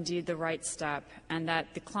was indeed the right step, and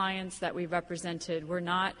that the clients that we represented were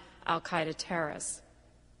not Al-Qaeda terrorists.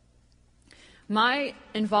 My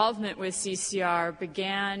involvement with CCR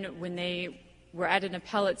began when they were at an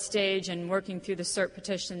appellate stage and working through the cert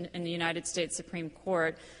petition in the United States Supreme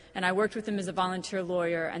Court, and I worked with them as a volunteer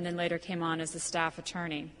lawyer and then later came on as a staff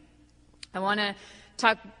attorney. I want to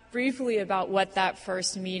talk briefly about what that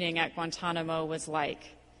first meeting at Guantanamo was like.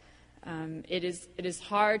 It is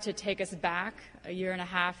hard to take us back a year and a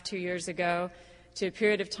half, 2 years ago, to a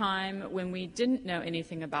period of time when we didn't know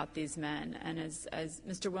anything about these men. And as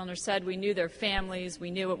Mr. Wilner said, we knew their families,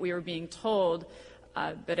 we knew what we were being told,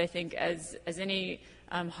 but I think as any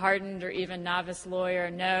hardened or even novice lawyer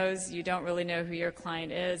knows, you don't really know who your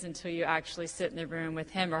client is until you actually sit in the room with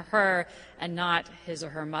him or her and not his or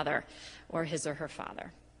her mother or his or her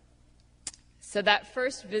father. So that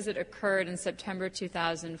first visit occurred in September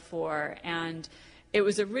 2004, and it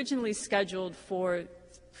was originally scheduled for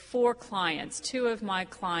 4 clients, 2 of my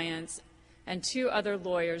clients and 2 other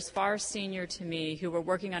lawyers far senior to me who were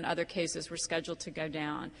working on other cases were scheduled to go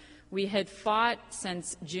down. We had fought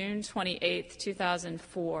since June 28,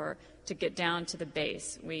 2004 to get down to the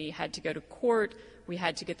base. We had to go to court. We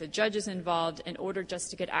had to get the judges involved in order just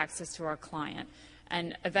to get access to our client.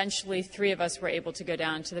 And eventually 3 of us were able to go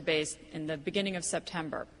down to the base in the beginning of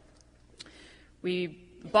September. We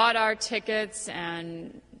bought our tickets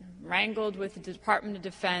and wrangled with the Department of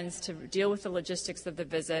Defense to deal with the logistics of the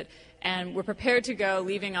visit, and were prepared to go,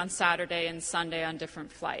 leaving on Saturday and Sunday on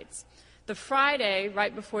different flights. The Friday,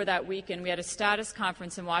 right before that weekend, we had a status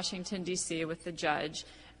conference in Washington, D.C. with the judge,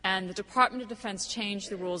 and the Department of Defense changed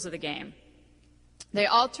the rules of the game. They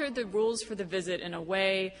altered the rules for the visit in a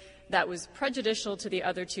way that was prejudicial to the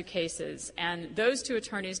other 2 cases, and those 2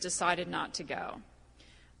 attorneys decided not to go.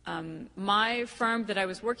 My firm that I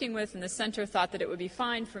was working with in the center thought that it would be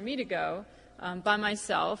fine for me to go by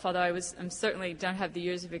myself, although I certainly don't have the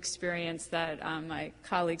years of experience that my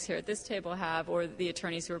colleagues here at this table have, or the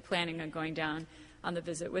attorneys who were planning on going down on the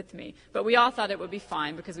visit with me. But we all thought it would be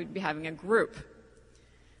fine because we'd be having a group.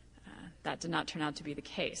 That did not turn out to be the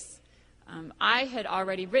case. I had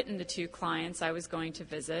already written the 2 clients I was going to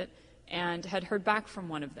visit and had heard back from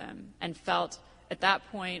one of them, and felt at that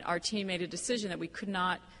point our team made a decision that we could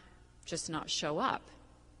not just not show up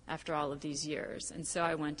after all of these years, and so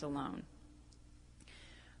I went alone.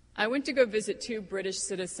 I went to go visit 2 British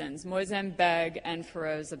citizens, Moizzam Beg and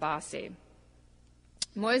Feroz Abbasi.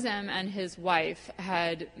 Moizzam and his wife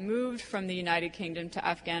had moved from the United Kingdom to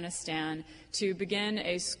Afghanistan to begin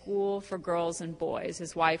a school for girls and boys.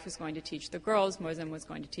 His wife was going to teach the girls, Moizzam was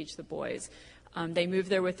going to teach the boys. They moved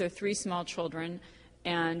there with their 3 small children,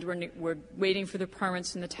 and were waiting for the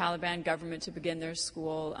permits from the Taliban government to begin their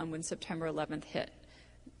school when September 11th hit.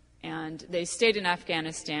 And they stayed in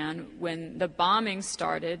Afghanistan. When the bombing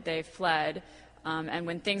started, they fled. And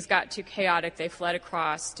when things got too chaotic, they fled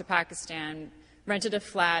across to Pakistan, rented a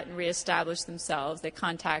flat, and reestablished themselves. They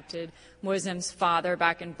contacted Moisem's father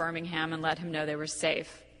back in Birmingham and let him know they were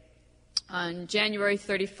safe. On January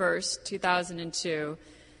 31st, 2002,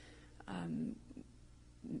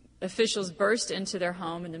 officials burst into their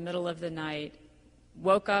home in the middle of the night,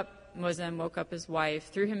 Moisem woke up his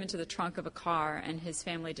wife, threw him into the trunk of a car, and his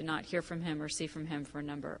family did not hear from him or see from him for a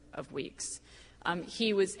number of weeks.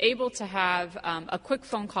 He was able to have a quick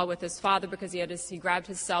phone call with his father because he grabbed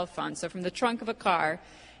his cell phone. So from the trunk of a car,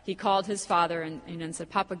 he called his father and said,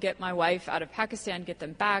 "Papa, get my wife out of Pakistan, get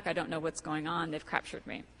them back. I don't know what's going on. They've captured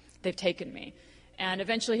me. They've taken me." And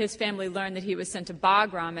eventually his family learned that he was sent to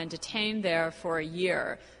Bagram and detained there for a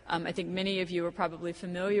year. I think many of you are probably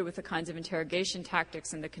familiar with the kinds of interrogation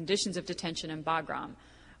tactics and the conditions of detention in Bagram.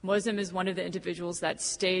 Moisem is one of the individuals that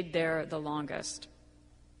stayed there the longest.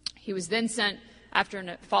 He was then sent, after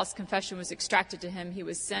a false confession was extracted to him, he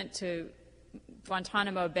was sent to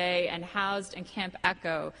Guantanamo Bay and housed in Camp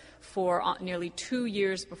Echo for nearly 2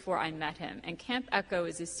 years before I met him. And Camp Echo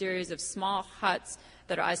is a series of small huts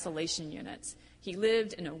that are isolation units. He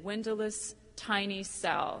lived in a windowless, tiny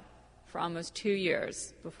cell for almost 2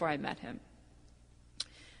 years before I met him.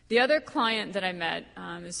 The other client that I met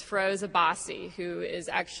is Feroz Abbasi, who is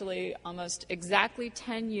actually almost exactly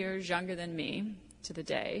 10 years younger than me to the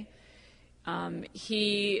day.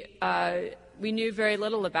 We knew very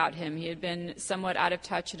little about him. He had been somewhat out of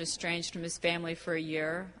touch and estranged from his family for a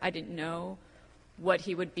year. I didn't know what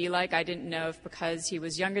he would be like. I didn't know if because he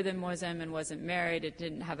was younger than Moisem and wasn't married, and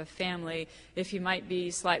didn't have a family, if he might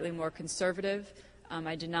be slightly more conservative.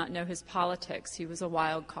 I did not know his politics. He was a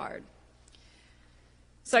wild card.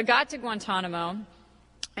 So I got to Guantanamo,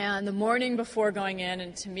 and the morning before going in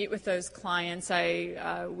and to meet with those clients,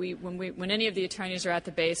 when any of the attorneys are at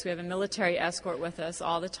the base, we have a military escort with us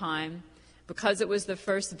all the time. Because it was the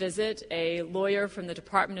first visit, a lawyer from the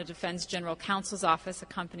Department of Defense General Counsel's office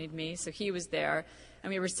accompanied me, so he was there.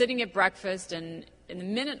 And we were sitting at breakfast, and in the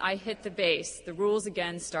minute I hit the base, the rules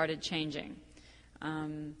again started changing.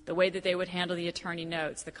 The way that they would handle the attorney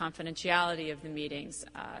notes, the confidentiality of the meetings,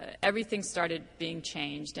 everything started being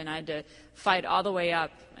changed, and I had to fight all the way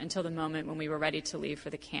up until the moment when we were ready to leave for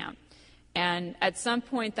the camp. And at some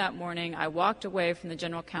point that morning, I walked away from the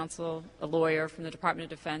general counsel, a lawyer from the Department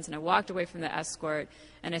of Defense, and I walked away from the escort,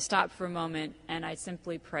 and I stopped for a moment, and I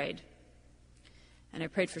simply prayed. And I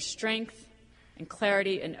prayed for strength and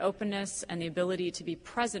clarity and openness and the ability to be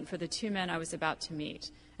present for the two men I was about to meet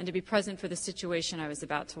and to be present for the situation I was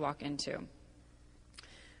about to walk into.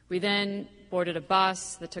 We then boarded a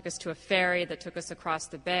bus that took us to a ferry that took us across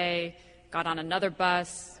the bay, got on another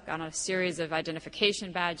bus, got on a series of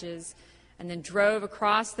identification badges, and then drove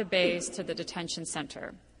across the base to the detention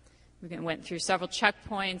center. We went through several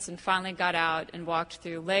checkpoints and finally got out and walked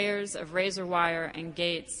through layers of razor wire and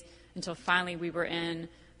gates until finally we were in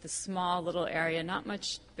the small little area, not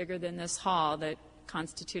much bigger than this hall, that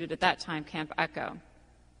constituted at that time Camp Echo.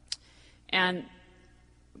 And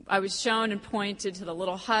I was shown and pointed to the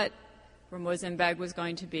little hut where Moisem Beg was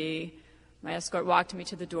going to be. My escort walked me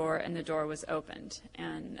to the door, and the door was opened.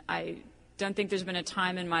 And I don't think there's been a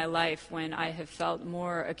time in my life when I have felt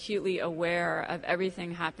more acutely aware of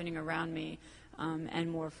everything happening around me and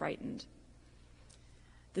more frightened.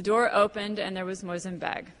 The door opened, and there was Moisem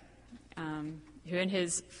Beg, who in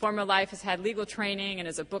his former life has had legal training and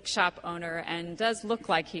is a bookshop owner and does look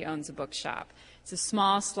like he owns a bookshop. He's a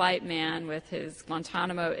small, slight man with his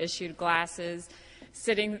Guantanamo-issued glasses,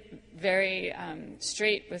 sitting very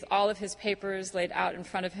straight with all of his papers laid out in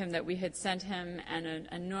front of him that we had sent him, and an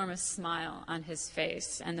enormous smile on his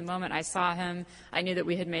face. And the moment I saw him, I knew that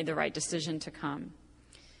we had made the right decision to come.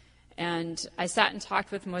 And I sat and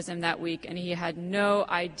talked with Moisem that week, and he had no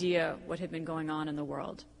idea what had been going on in the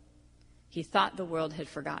world. He thought the world had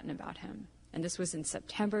forgotten about him. And this was in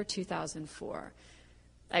September 2004.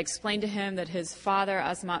 I explained to him that his father,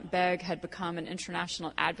 Azmat Beg, had become an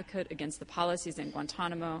international advocate against the policies in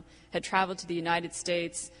Guantanamo, had traveled to the United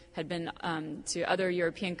States, had been to other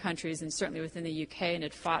European countries and certainly within the UK, and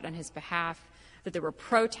had fought on his behalf, that there were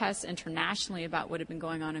protests internationally about what had been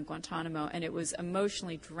going on in Guantanamo, and it was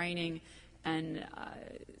emotionally draining and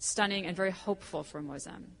stunning and very hopeful for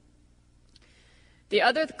Moisem. The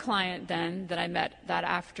other client then that I met that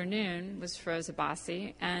afternoon was Feroz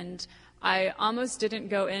Abbasi, and I almost didn't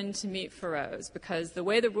go in to meet Feroz because the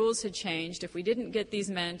way the rules had changed, if we didn't get these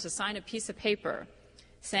men to sign a piece of paper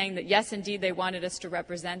saying that, yes, indeed, they wanted us to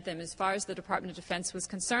represent them, as far as the Department of Defense was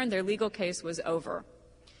concerned, their legal case was over.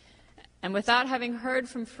 And without having heard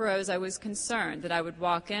from Feroz, I was concerned that I would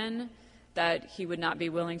walk in, that he would not be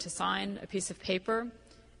willing to sign a piece of paper,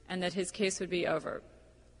 and that his case would be over.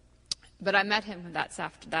 But I met him that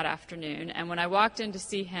afternoon, and when I walked in to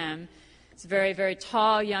see him, he's a very, very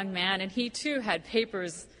tall young man, and he too had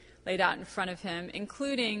papers laid out in front of him,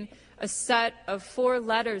 including a set of 4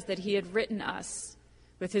 letters that he had written us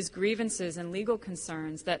with his grievances and legal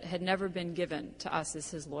concerns that had never been given to us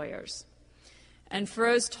as his lawyers. And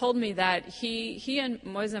Feroz told me that he and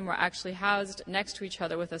Moizzam were actually housed next to each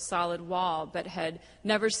other with a solid wall, but had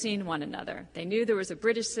never seen one another. They knew there was a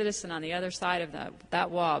British citizen on the other side of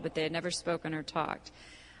that wall, but they had never spoken or talked.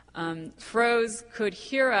 Feroz could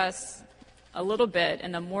hear us a little bit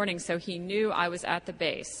in the morning, so he knew I was at the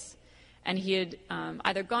base. And he had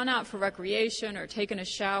either gone out for recreation or taken a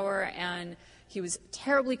shower, and he was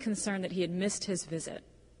terribly concerned that he had missed his visit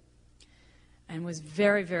and was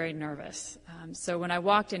very, very nervous. So when I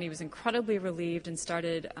walked in, he was incredibly relieved and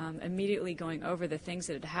started immediately going over the things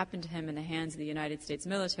that had happened to him in the hands of the United States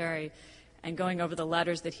military and going over the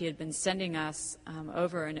letters that he had been sending us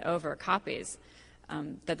over and over, copies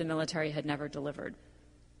that the military had never delivered.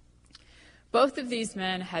 Both of these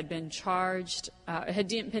men had been charged,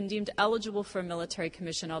 been deemed eligible for a military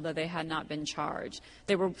commission, although they had not been charged.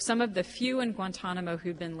 They were some of the few in Guantanamo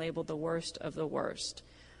who'd been labeled the worst of the worst.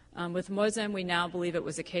 With Moizzam, we now believe it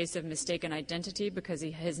was a case of mistaken identity because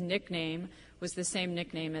his nickname was the same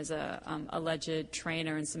nickname as a alleged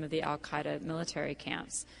trainer in some of the Al-Qaeda military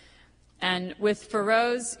camps. And with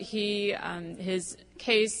Feroz, his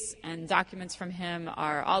case and documents from him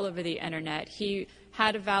are all over the internet. He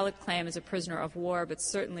had a valid claim as a prisoner of war, but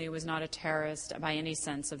certainly was not a terrorist by any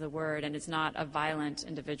sense of the word, and is not a violent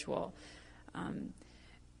individual.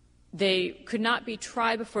 They could not be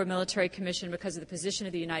tried before a military commission because of the position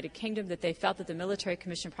of the United Kingdom, that they felt that the military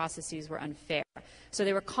commission processes were unfair. So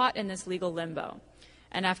they were caught in this legal limbo.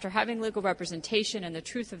 And after having legal representation and the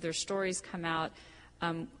truth of their stories come out,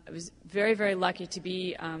 I was very, very lucky to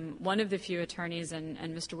be one of the few attorneys, and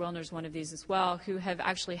Mr. Wilner is one of these as well, who have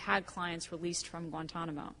actually had clients released from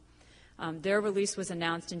Guantanamo. Their release was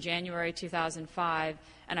announced in January 2005,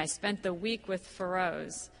 and I spent the week with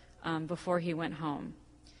Feroz before he went home,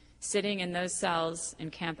 sitting in those cells in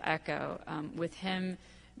Camp Echo, with him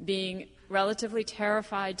being relatively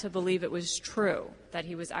terrified to believe it was true that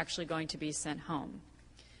he was actually going to be sent home.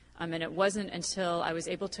 And it wasn't until I was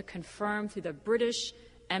able to confirm through the British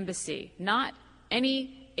Embassy, not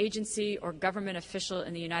any agency or government official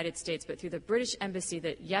in the United States, but through the British Embassy,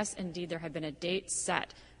 that yes, indeed, there had been a date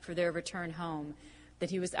set for their return home,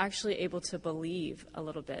 that he was actually able to believe a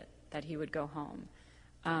little bit that he would go home.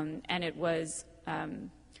 And it was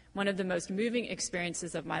one of the most moving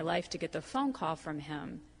experiences of my life to get the phone call from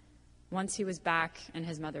him once he was back in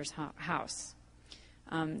his mother's house.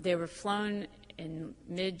 They were flown in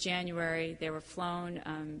mid-January. They were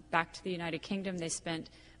flown back to the United Kingdom. They spent,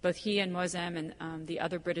 both he and Moizzam and the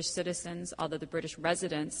other British citizens, although the British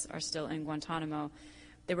residents are still in Guantanamo,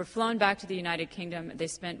 they were flown back to the United Kingdom. They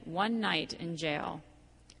spent one night in jail,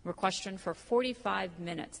 were questioned for 45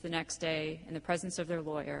 minutes the next day in the presence of their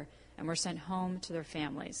lawyer, and were sent home to their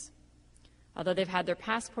families. Although they've had their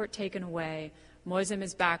passport taken away, Moizzam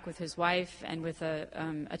is back with his wife and with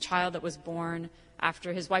a child that was born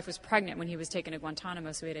after his wife was pregnant when he was taken to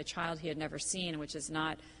Guantanamo, so he had a child he had never seen, which is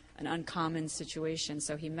not an uncommon situation.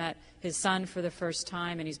 So he met his son for the first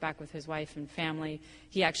time, and he's back with his wife and family.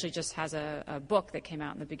 He actually just has a book that came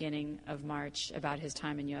out in the beginning of March about his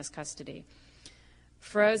time in U.S. custody.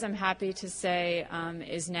 Feroz, I'm happy to say,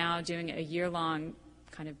 is now doing a year-long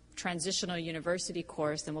kind of transitional university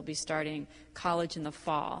course, and will be starting college in the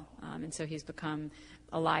fall. And so he's become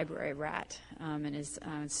a library rat and is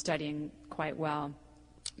studying quite well.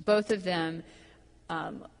 Both of them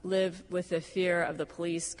live with the fear of the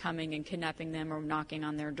police coming and kidnapping them or knocking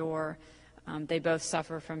on their door. They both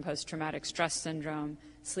suffer from post-traumatic stress syndrome,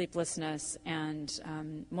 sleeplessness, and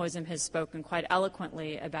Moizzam has spoken quite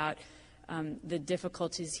eloquently about the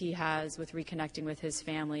difficulties he has with reconnecting with his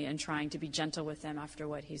family and trying to be gentle with them after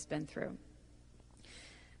what he's been through.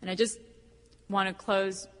 And I just want to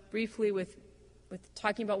close briefly with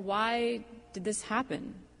talking about why did this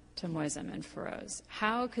happen to Moizzam and Feroz?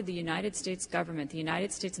 How could the United States government, the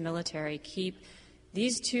United States military, keep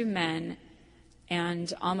these two men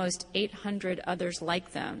and almost 800 others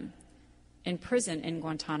like them in prison in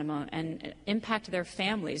Guantanamo and impact their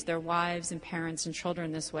families, their wives and parents and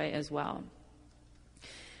children this way as well?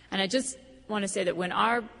 And I just want to say that when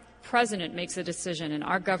our president makes a decision and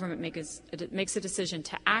our government makes a decision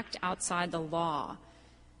to act outside the law,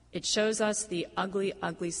 it shows us the ugly,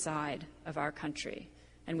 ugly side of our country.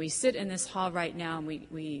 And we sit in this hall right now and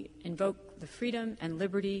we invoke the freedom and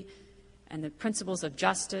liberty and the principles of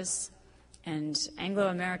justice and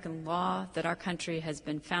Anglo-American law that our country has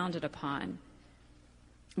been founded upon.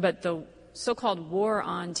 But the so-called war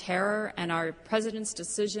on terror and our president's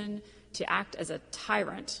decision to act as a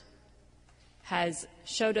tyrant has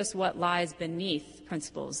showed us what lies beneath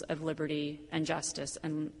principles of liberty and justice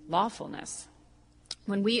and lawfulness.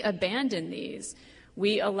 When we abandon these,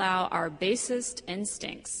 we allow our basest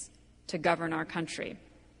instincts to govern our country.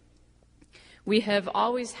 We have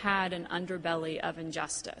always had an underbelly of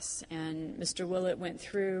injustice, and Mr. Willett went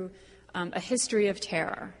through a history of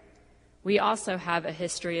terror. We also have a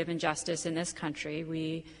history of injustice in this country.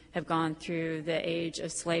 We have gone through the age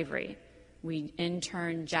of slavery. We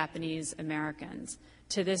interned Japanese Americans.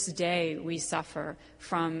 To this day, we suffer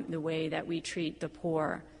from the way that we treat the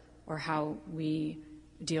poor or how we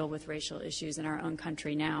deal with racial issues in our own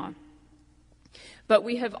country now. But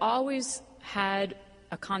we have always had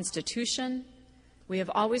a constitution, we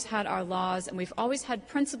have always had our laws, and we've always had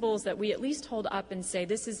principles that we at least hold up and say,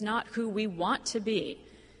 this is not who we want to be.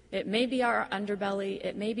 It may be our underbelly,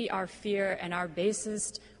 it may be our fear and our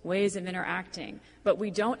basest ways of interacting, but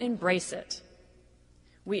we don't embrace it.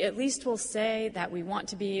 We at least will say that we want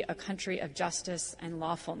to be a country of justice and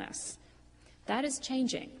lawfulness. That is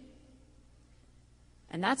changing.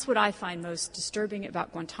 And that's what I find most disturbing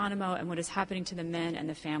about Guantanamo and what is happening to the men and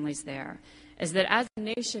the families there, is that as a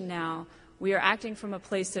nation now, we are acting from a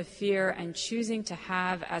place of fear and choosing to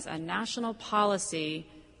have as a national policy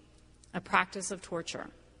a practice of torture.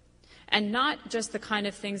 And not just the kind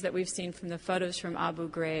of things that we've seen from the photos from Abu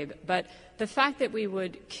Ghraib, but the fact that we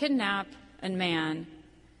would kidnap a man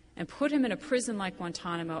and put him in a prison like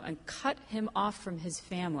Guantanamo and cut him off from his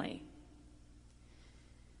family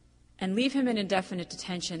and leave him in indefinite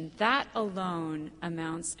detention, that alone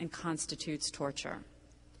amounts and constitutes torture.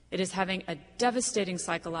 It is having a devastating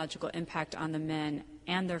psychological impact on the men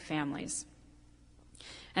and their families.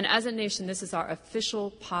 And as a nation, this is our official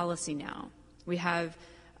policy now. We have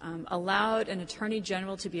allowed an attorney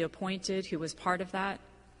general to be appointed who was part of that.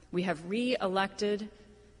 We have re-elected,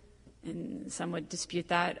 and some would dispute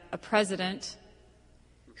that, a president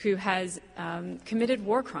who has committed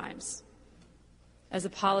war crimes as a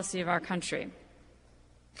policy of our country.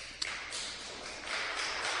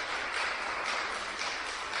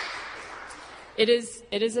 It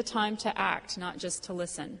is a time to act, not just to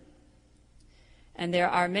listen. And there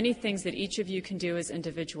are many things that each of you can do as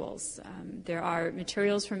individuals. There are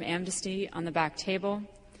materials from Amnesty on the back table.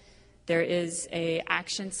 There is an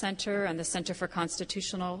action center on the Center for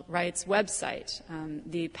Constitutional Rights website.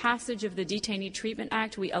 The passage of the Detainee Treatment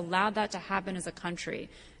Act, we allowed that to happen as a country,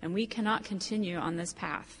 and we cannot continue on this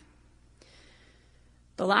path.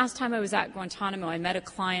 The last time I was at Guantanamo, I met a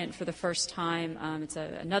client for the first time. It's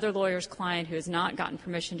another lawyer's client who has not gotten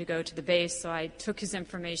permission to go to the base, so I took his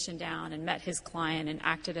information down and met his client and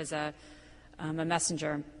acted as a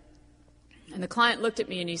messenger. And the client looked at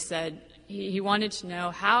me and he said, he wanted to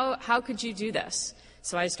know, how could you do this?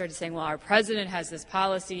 So I started saying, well, our president has this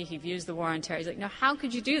policy. He views the war on terror. He's like, no, how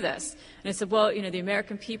could you do this? And I said, well, the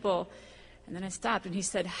American people. And then I stopped and he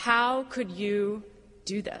said, how could you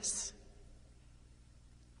do this?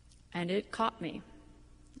 And it caught me,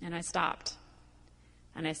 and I stopped,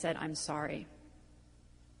 and I said, I'm sorry.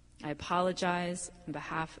 I apologize on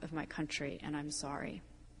behalf of my country, and I'm sorry.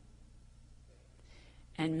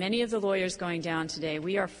 And many of the lawyers going down today,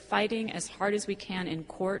 we are fighting as hard as we can in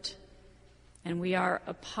court, and we are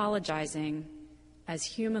apologizing as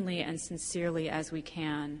humanly and sincerely as we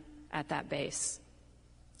can at that base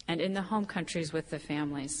and in the home countries with the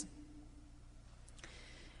families.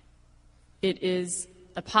 It is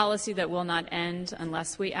a policy that will not end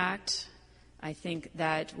unless we act. I think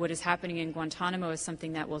that what is happening in Guantanamo is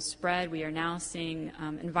something that will spread. We are now seeing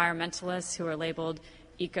environmentalists who are labeled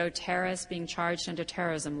eco-terrorists being charged under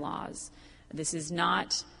terrorism laws. This is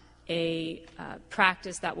not a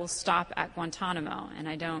practice that will stop at Guantanamo. And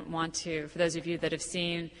I don't want to, for those of you that have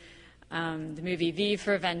seen the movie V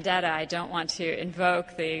for Vendetta, I don't want to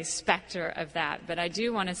invoke the specter of that. But I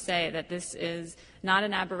do want to say that this is not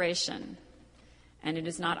an aberration. And it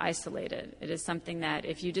is not isolated. It is something that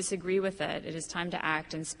if you disagree with it, it is time to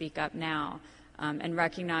act and speak up now and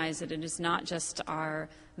recognize that it is not just our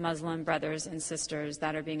Muslim brothers and sisters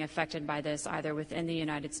that are being affected by this, either within the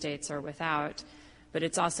United States or without, but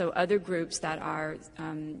it's also other groups that are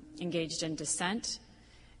engaged in dissent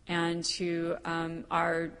and who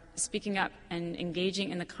are speaking up and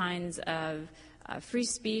engaging in the kinds of free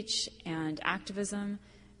speech and activism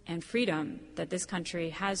and freedom that this country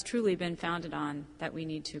has truly been founded on that we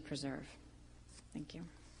need to preserve. Thank you.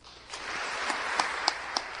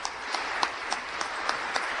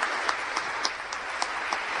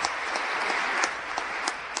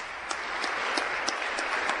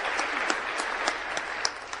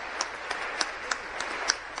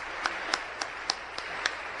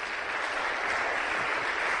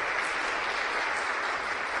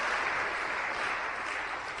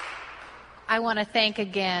 I want to thank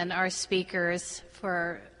again our speakers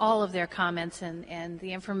for all of their comments and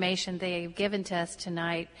the information they've given to us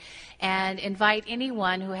tonight, and invite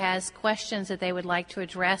anyone who has questions that they would like to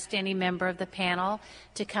address to any member of the panel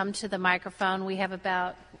to come to the microphone. We have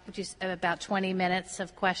about 20 minutes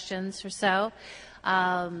of questions or so.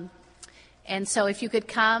 And so if you could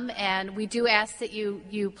come, and we do ask that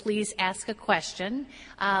you please ask a question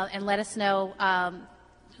and let us know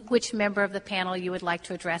which member of the panel you would like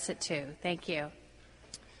to address it to. Thank you.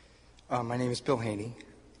 My name is Bill Haney.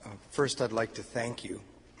 First, I'd like to thank you,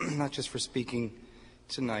 not just for speaking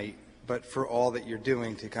tonight, but for all that you're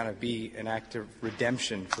doing to kind of be an act of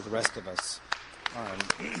redemption for the rest of us.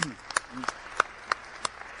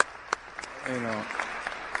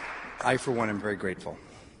 I, for one, am very grateful.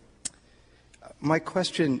 My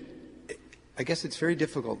question, I guess it's very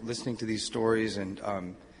difficult listening to these stories and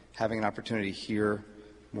having an opportunity to hear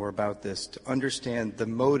more about this, to understand the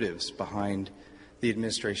motives behind the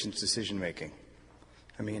administration's decision-making.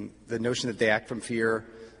 I mean, the notion that they act from fear,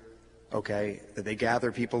 okay, that they gather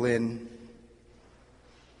people in.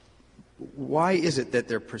 Why is it that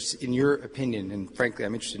they're, in your opinion, and frankly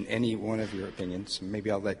I'm interested in any one of your opinions, maybe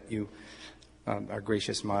I'll let you, our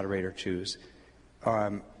gracious moderator, choose.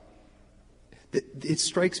 It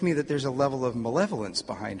strikes me that there's a level of malevolence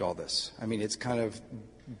behind all this. I mean, it's kind of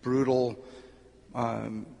brutal,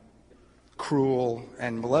 cruel,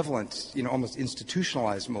 and malevolent, almost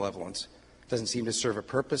institutionalized malevolence. Doesn't seem to serve a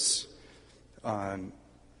purpose.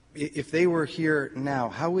 If they were here now,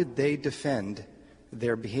 how would they defend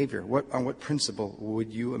their behavior? On what principle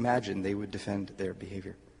would you imagine they would defend their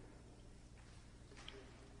behavior?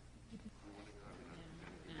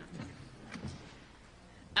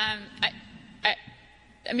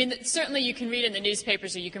 I mean, certainly you can read in the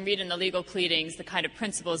newspapers or you can read in the legal pleadings the kind of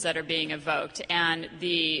principles that are being evoked. And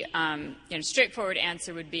the straightforward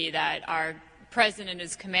answer would be that our president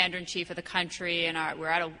is commander-in-chief of the country, and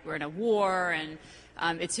we're in a war, and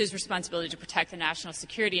it's his responsibility to protect the national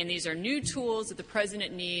security. And these are new tools that the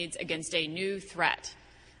president needs against a new threat.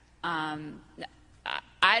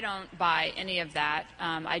 I don't buy any of that.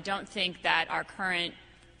 I don't think that our current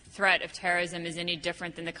threat of terrorism is any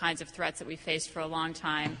different than the kinds of threats that we faced for a long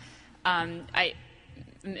time.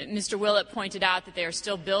 Mr. Willett pointed out that they are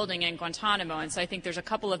still building in Guantanamo, and so I think there's a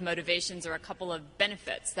couple of motivations or a couple of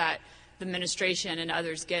benefits that the administration and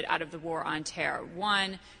others get out of the war on terror.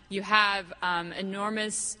 One, you have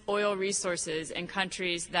enormous oil resources in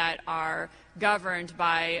countries that are governed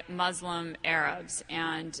by Muslim Arabs,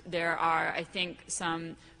 and there are, I think,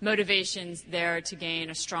 some motivations there to gain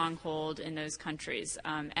a stronghold in those countries,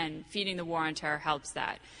 and feeding the war on terror helps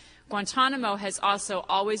that. Guantanamo has also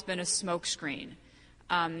always been a smokescreen.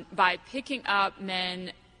 By picking up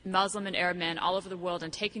men, Muslim and Arab men all over the world,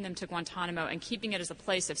 and taking them to Guantanamo and keeping it as a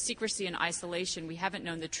place of secrecy and isolation, we haven't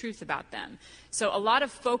known the truth about them. So a lot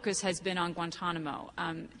of focus has been on Guantanamo.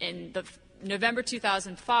 In the November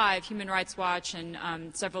 2005, Human Rights Watch and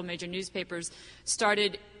several major newspapers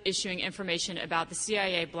started issuing information about the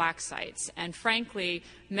CIA black sites. And frankly,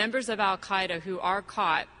 members of Al-Qaeda who are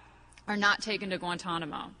caught are not taken to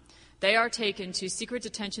Guantanamo. They are taken to secret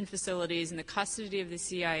detention facilities in the custody of the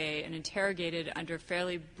CIA and interrogated under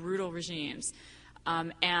fairly brutal regimes.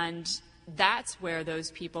 And that's where those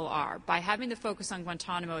people are. By having the focus on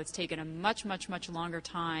Guantanamo, it's taken a much, much, much longer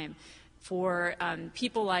time for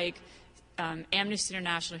people like Amnesty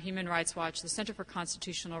International, Human Rights Watch, the Center for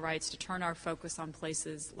Constitutional Rights to turn our focus on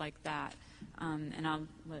places like that. And I'll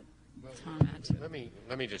let Tom add to it.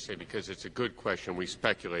 Let me just say, because it's a good question, we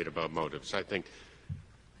speculate about motives. I think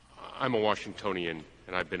I'm a Washingtonian,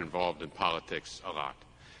 and I've been involved in politics a lot.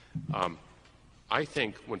 I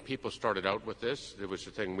think when people started out with this, there was the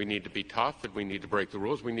thing, we need to be tough, and we need to break the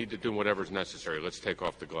rules, we need to do whatever's necessary. Let's take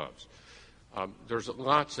off the gloves. There's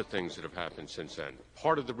lots of things that have happened since then.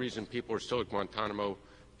 Part of the reason people are still at Guantanamo,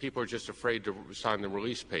 people are just afraid to sign the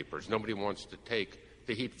release papers. Nobody wants to take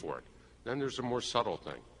the heat for it. Then there's a more subtle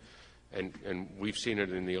thing, and we've seen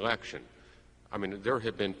it in the election. I mean, there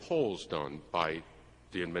have been polls done by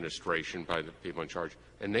the administration, by the people in charge,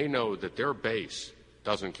 and they know that their base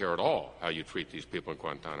doesn't care at all how you treat these people in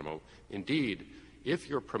Guantanamo. Indeed, if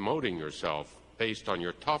you're promoting yourself based on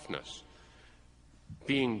your toughness,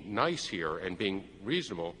 being nice here and being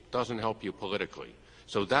reasonable doesn't help you politically.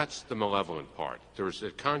 So that's the malevolent part. There's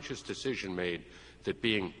a conscious decision made that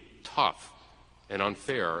being tough and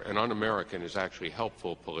unfair and un-American is actually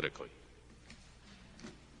helpful politically.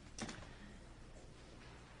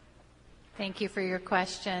 Thank you for your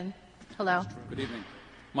question. Hello. Good evening.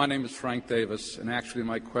 My name is Frank Davis, and actually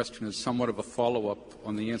my question is somewhat of a follow-up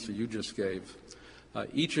on the answer you just gave.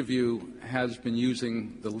 Each of you has been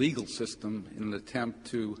using the legal system in an attempt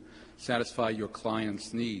to satisfy your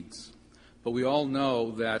client's needs. But we all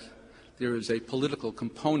know that there is a political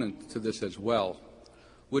component to this as well.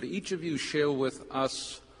 Would each of you share with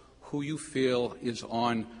us who you feel is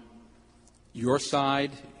on your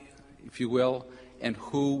side, if you will, and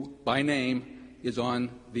who, by name, is on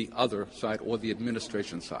the other side or the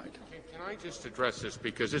administration side? Can I just address this,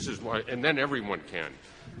 because this is why, and then everyone can.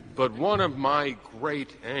 But one of my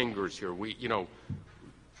great angers here,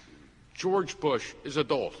 George Bush is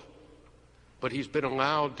adult, but he's been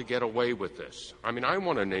allowed to get away with this. I mean, I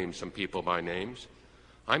want to name some people by names.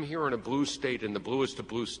 I'm here in a blue state, in the bluest of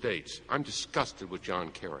blue states. I'm disgusted with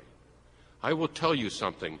John Kerry. I will tell you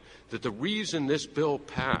something, that the reason this bill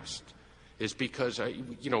passed is because,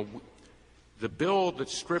 the bill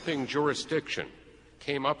that's stripping jurisdiction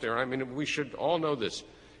came up there. I mean, we should all know this,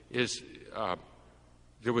 is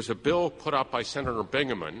there was a bill put up by Senator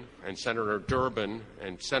Bingaman and Senator Durbin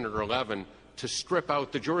and Senator Levin to strip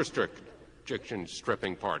out the jurisdiction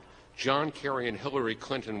stripping part. John Kerry and Hillary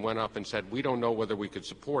Clinton went up and said, we don't know whether we could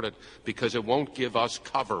support it because it won't give us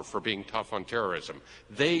cover for being tough on terrorism.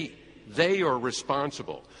 They are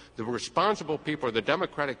responsible. The responsible people are the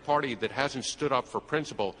Democratic Party that hasn't stood up for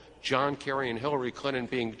principle, John Kerry and Hillary Clinton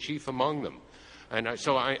being chief among them. And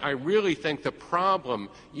so I really think the problem,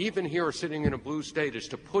 even here sitting in a blue state, is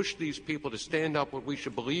to push these people to stand up what we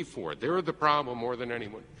should believe for. They're the problem more than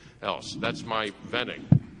anyone else. That's my venting.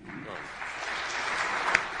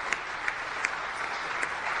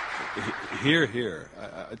 Here.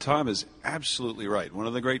 Tom is absolutely right. One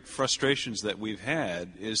of the great frustrations that we've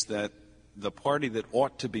had is that the party that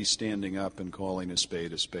ought to be standing up and calling a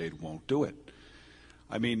spade won't do it.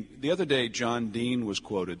 I mean, the other day, John Dean was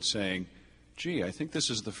quoted saying, gee, I think this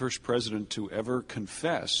is the first president to ever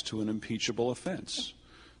confess to an impeachable offense.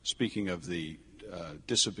 Speaking of the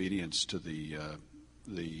disobedience to the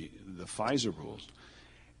FISA rules.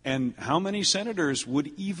 And how many senators would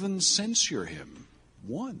even censure him?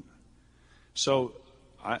 One. So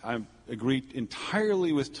I agree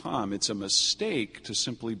entirely with Tom. It's a mistake to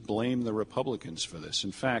simply blame the Republicans for this.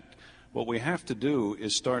 In fact, what we have to do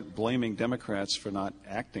is start blaming Democrats for not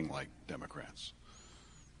acting like Democrats.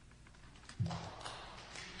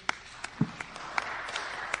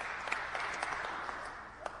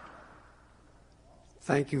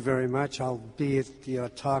 Thank you very much. Albeit your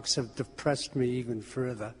talks have depressed me even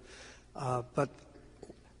further. But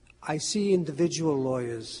I see individual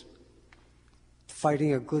lawyers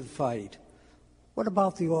fighting a good fight. What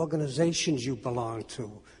about the organizations you belong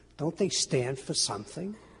to? Don't they stand for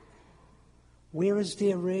something? Where is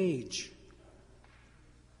their rage?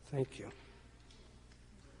 Thank you.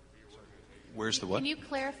 Where's the what? Can you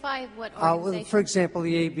clarify what organization? For example,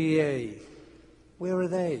 the ABA. Where are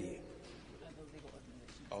they?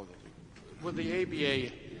 Well, the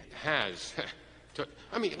ABA has.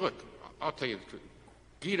 I mean, look, I'll tell you,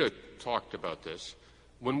 Gita talked about this.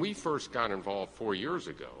 When we first got involved 4 years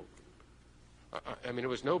ago, I mean, it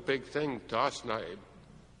was no big thing to us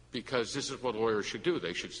because this is what lawyers should do.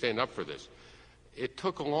 They should stand up for this. It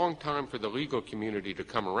took a long time for the legal community to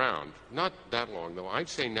come around. Not that long, though. I'd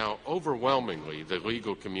say now overwhelmingly the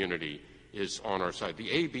legal community is on our side.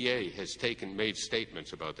 The ABA has made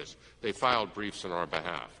statements about this. They filed briefs on our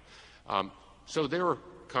behalf. So they're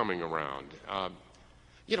coming around.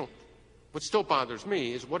 What still bothers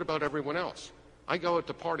me is what about everyone else? I go at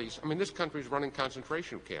the parties. I mean, this country's running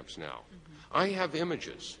concentration camps now. Mm-hmm. I have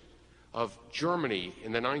images of Germany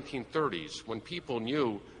in the 1930s when people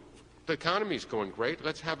knew the economy's going great,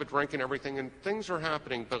 let's have a drink and everything, and things are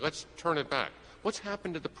happening, but let's turn it back. What's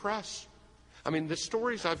happened to the press? I mean, the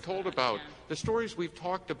stories I've told about, the stories we've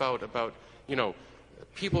talked about,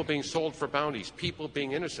 people being sold for bounties, people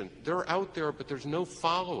being innocent, they're out there, but there's no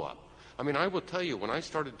follow-up. I mean, I will tell you, when I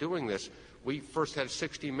started doing this, we first had a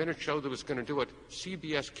 60-minute show that was going to do it.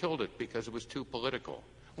 CBS killed it because it was too political.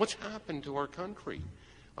 What's happened to our country?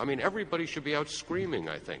 I mean, everybody should be out screaming,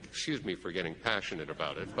 I think. Excuse me for getting passionate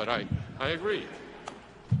about it, but I agree.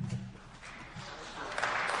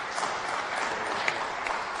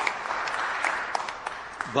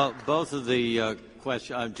 Both of the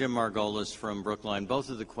questions, I'm Jim Margolis from Brookline. Both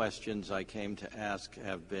of the questions I came to ask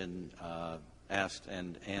have been asked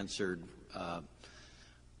and answered.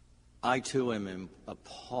 I, too, am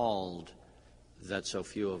appalled that so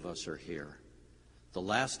few of us are here. The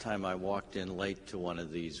last time I walked in late to one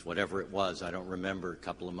of these, whatever it was, I don't remember, a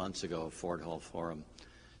couple of months ago at Ford Hall Forum,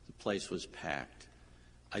 the place was packed.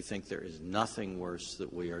 I think there is nothing worse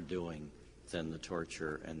that we are doing than the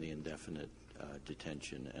torture and the indefinite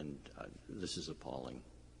detention, and this is appalling.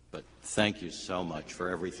 But thank you so much for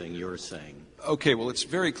everything you're saying. Okay, well, it's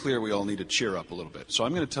very clear we all need to cheer up a little bit. So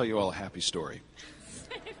I'm going to tell you all a happy story.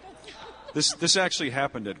 This actually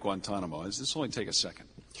happened at Guantanamo. This will only take a second.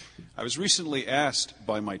 I was recently asked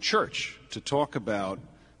by my church to talk about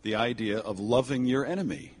the idea of loving your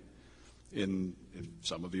enemy. If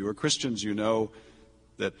some of you are Christians, you know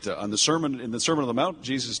that in the Sermon on the Mount,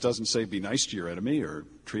 Jesus doesn't say be nice to your enemy or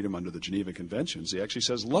treat him under the Geneva Conventions. He actually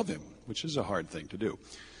says love him, which is a hard thing to do.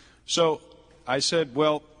 So I said,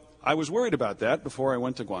 well, I was worried about that before I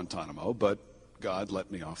went to Guantanamo, but God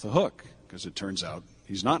let me off the hook because it turns out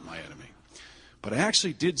he's not my enemy. But I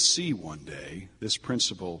actually did see one day this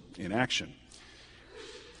principle in action.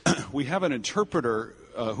 We have an interpreter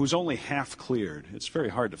who's only half cleared. It's very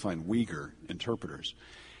hard to find Uyghur interpreters.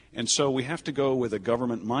 And so we have to go with a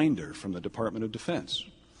government minder from the Department of Defense.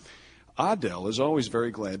 Adel is always very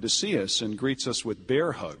glad to see us and greets us with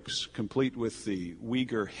bear hugs, complete with the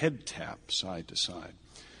Uyghur head tap side to side.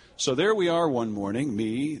 So there we are one morning,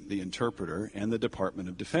 me, the interpreter, and the Department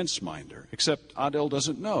of Defense minder. Except Adel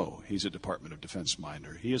doesn't know he's a Department of Defense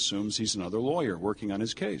minder. He assumes he's another lawyer working on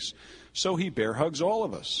his case. So he bear hugs all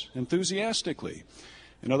of us enthusiastically.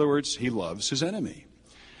 In other words, he loves his enemy.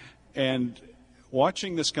 And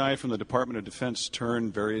watching this guy from the Department of Defense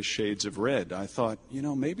turn various shades of red, I thought,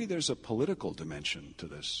 maybe there's a political dimension to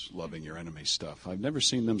this loving your enemy stuff. I've never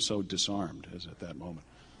seen them so disarmed as at that moment.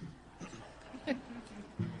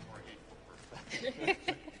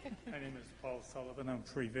 My name is Paul Sullivan. I'm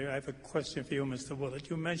Freeview. I have a question for you, Mr. Willett.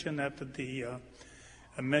 You mentioned after the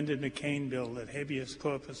amended McCain bill that habeas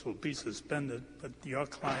corpus will be suspended, but your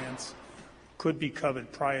clients could be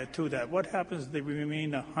covered prior to that. What happens to the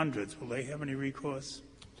remaining hundreds? Will they have any recourse?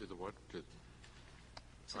 To the what?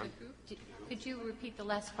 Could you repeat the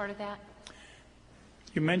last part of that?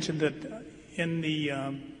 You mentioned that in the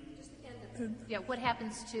what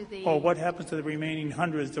happens to the... what happens to the remaining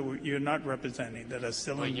hundreds that you're not representing, that are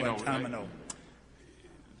still in Guantanamo?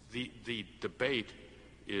 The debate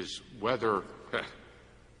is whether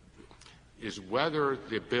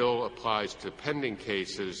the bill applies to pending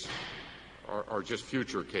cases or just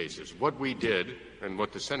future cases. What we did, and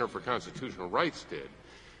what the Center for Constitutional Rights did,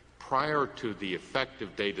 prior to the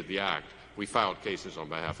effective date of the Act, we filed cases on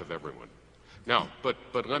behalf of everyone. Now, but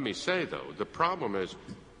let me say, though, the problem is,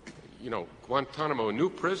 Guantanamo, a new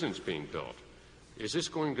prison's being built. Is this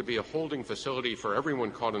going to be a holding facility for everyone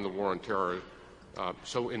caught in the war on terror?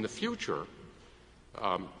 So in the future,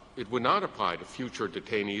 it would not apply to future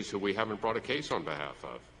detainees who we haven't brought a case on behalf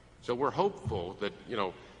of. So we're hopeful that,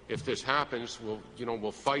 if this happens,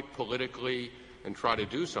 we'll fight politically and try to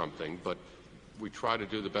do something, but we try to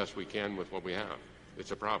do the best we can with what we have. It's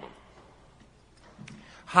a problem.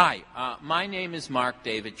 Hi, my name is Mark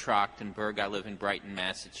David Trachtenberg. I live in Brighton,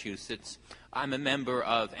 Massachusetts. I'm a member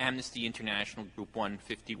of Amnesty International Group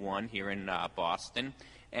 151 here in Boston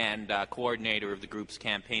and coordinator of the group's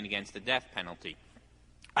campaign against the death penalty.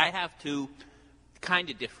 I have two kind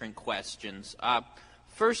of different questions.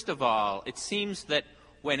 First of all, it seems that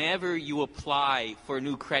whenever you apply for a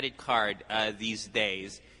new credit card these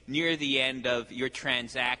days, near the end of your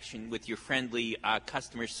transaction with your friendly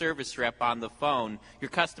customer service rep on the phone, your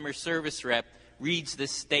customer service rep reads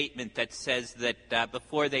this statement that says that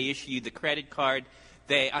before they issue you the credit card,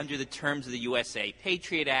 under the terms of the USA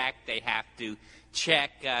Patriot Act, they have to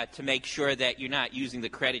check to make sure that you're not using the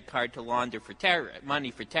credit card to launder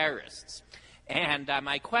money for terrorists. And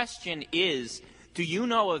my question is, do you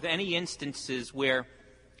know of any instances where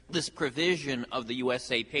this provision of the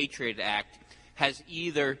USA Patriot Act has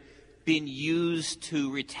either been used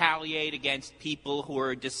to retaliate against people who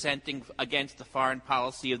are dissenting against the foreign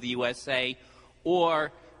policy of the USA,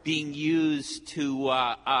 or being used to,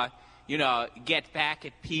 get back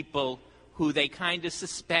at people who they kind of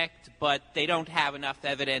suspect, but they don't have enough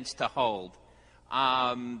evidence to hold?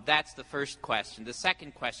 That's the first question. The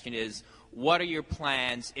second question is, what are your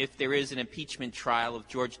plans if there is an impeachment trial of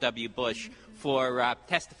George W. Bush for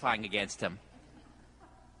testifying against him?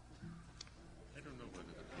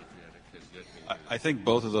 I think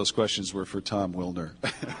both of those questions were for Tom Wilner.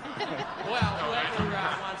 Well, whoever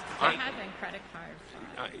wants to take having credit card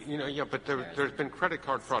fraud. But there's been credit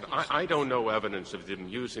card fraud. I don't know evidence of them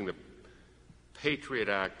using the Patriot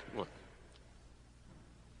Act. Look,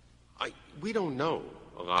 we don't know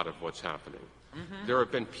a lot of what's happening. Mm-hmm. There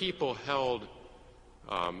have been people held,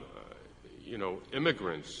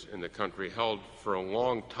 immigrants in the country held for a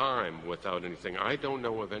long time without anything. I don't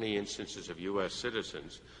know of any instances of U.S.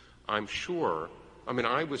 citizens. I'm sure.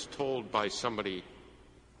 I was told by somebody,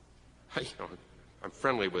 I'm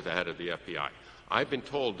friendly with the head of the FBI. I've been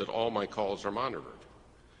told that all my calls are monitored.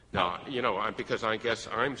 No, because I guess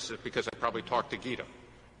because I probably talked to Gita,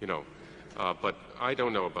 but I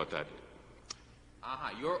don't know about that.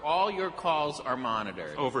 All your calls are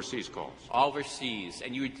monitored. Overseas calls. Overseas,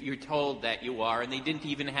 and you're told that you are, and they didn't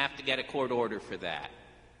even have to get a court order for that.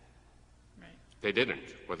 Right. They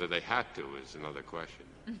didn't. Whether they had to is another question.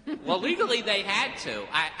 Well, legally they had to.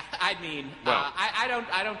 I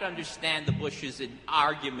don't understand the Bush's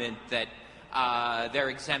argument that they're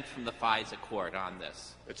exempt from the FISA court on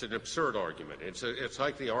this. It's an absurd argument. It's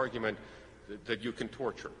like the argument that you can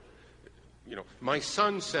torture. My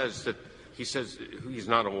son says that. He says he's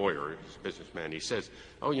not a lawyer, he's a businessman. He says,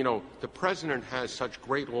 the president has such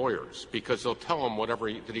great lawyers because they'll tell him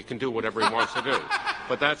that he can do whatever he wants to do.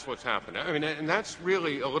 But that's what's happened. And that's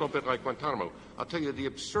really a little bit like Guantanamo. I'll tell you, the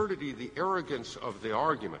absurdity, the arrogance of the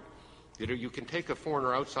argument. You can take a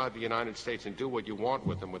foreigner outside the United States and do what you want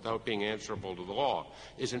with them without being answerable to the law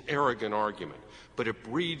is an arrogant argument. But it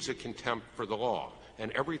breeds a contempt for the law.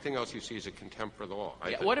 And everything else you see is a contempt for the law.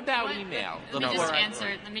 What about email? Let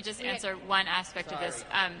me just answer one aspect of this.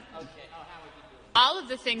 All of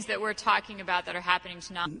the things that we're talking about that are happening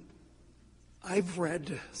tonight. I've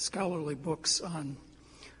read scholarly books on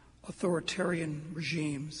authoritarian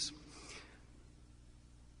regimes.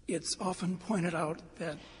 It's often pointed out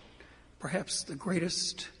that perhaps the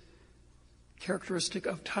greatest characteristic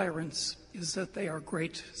of tyrants is that they are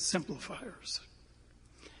great simplifiers.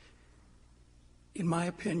 In my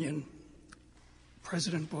opinion,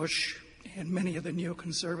 President Bush and many of the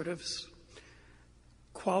neoconservatives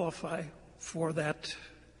qualify for that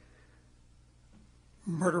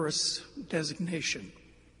murderous designation.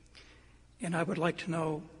 And I would like to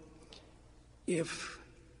know if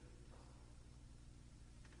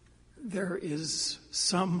there is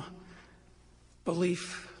some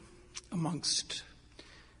belief amongst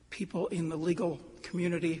people in the legal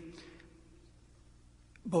community,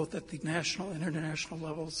 both at the national and international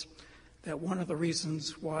levels, that one of the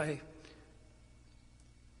reasons why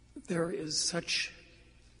there is such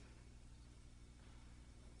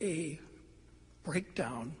a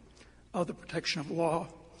breakdown of the protection of law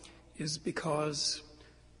is because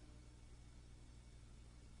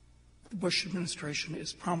the Bush administration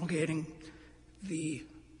is promulgating the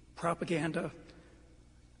propaganda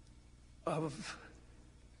of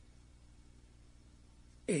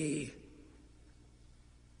a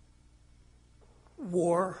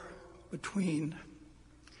war between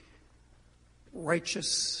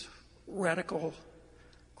righteous, radical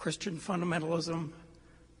Christian fundamentalism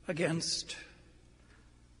against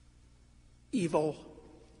evil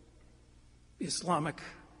Islamic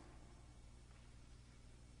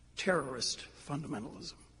terrorist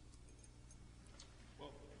fundamentalism.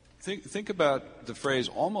 Think about the phrase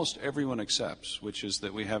almost everyone accepts, which is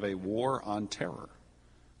that we have a war on terror.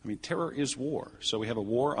 I mean, terror is war, so we have a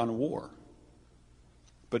war on war.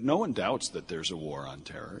 But no one doubts that there's a war on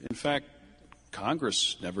terror. In fact,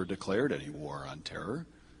 Congress never declared any war on terror.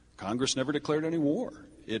 Congress never declared any war.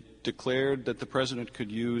 It declared that the president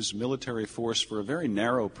could use military force for a very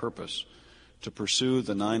narrow purpose, to pursue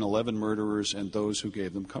the 9/11 murderers and those who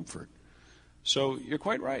gave them comfort. So you're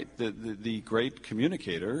quite right. The great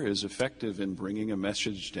communicator is effective in bringing a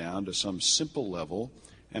message down to some simple level,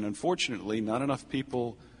 and unfortunately not enough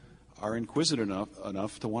people are inquisitive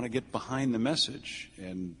enough to want to get behind the message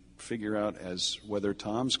and figure out as whether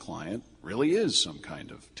Tom's client really is some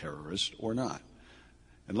kind of terrorist or not.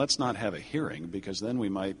 And let's not have a hearing, because then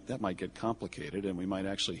that might get complicated and we might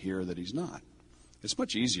actually hear that he's not. It's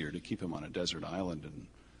much easier to keep him on a desert island and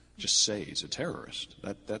just say he's a terrorist.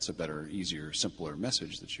 That's a better, easier, simpler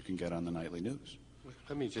message that you can get on the nightly news.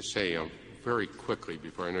 Let me just say very quickly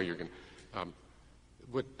before I know you're going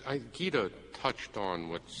to Gita touched on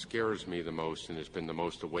what scares me the most and has been the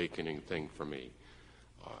most awakening thing for me.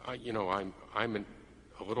 I'm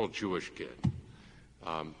a little Jewish kid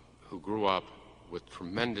who grew up with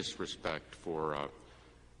tremendous respect for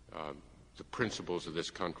the principles of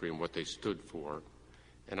this country and what they stood for.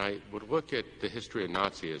 And I would look at the history of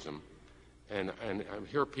Nazism, and I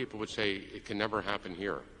hear people would say it can never happen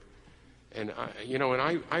here. And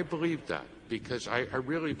I believe that, because I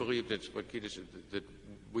really believe that's what Gita said, that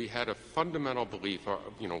we had a fundamental belief.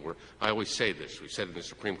 I always say this. We said in the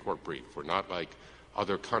Supreme Court brief, we're not like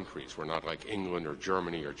other countries. We're not like England or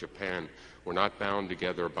Germany or Japan. We're not bound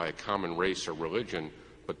together by a common race or religion,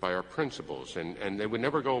 but by our principles. And they would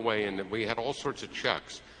never go away. And we had all sorts of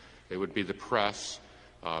checks. They would be the press.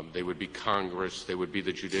 They would be Congress. They would be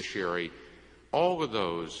the judiciary. All of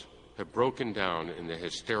those have broken down in the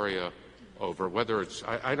hysteria over whether it's,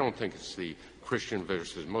 I don't think it's the Christian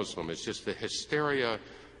versus Muslim, it's just the hysteria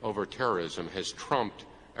over terrorism has trumped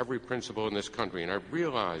every principle in this country. And I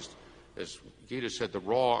realized, as Gita said, the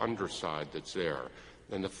raw underside that's there.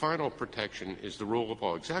 And the final protection is the rule of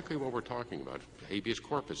law, exactly what we're talking about, habeas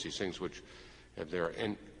corpus, these things which have there.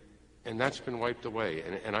 And that's been wiped away.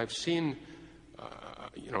 And I've seen,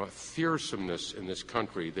 a fearsomeness in this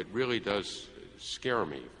country that really does scare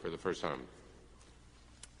me for the first time.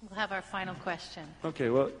 We'll have our final question. Okay,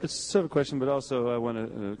 well, it's sort of a question, but also I want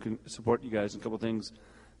to support you guys in a couple of things.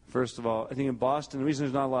 First of all, I think in Boston, the reason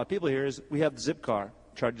there's not a lot of people here is we have the zip car,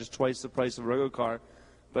 charges twice the price of a regular car.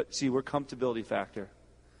 But see, we're comfortability factor.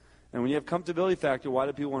 And when you have comfortability factor, why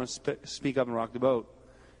do people want to speak up and rock the boat?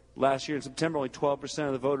 Last year in September, only 12%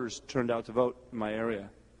 of the voters turned out to vote in my area.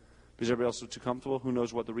 Because everybody else was too comfortable. Who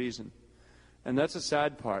knows what the reason? And that's a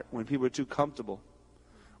sad part, when people are too comfortable.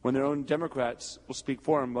 When their own Democrats will speak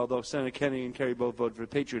for them, although Senator Kennedy and Kerry both voted for the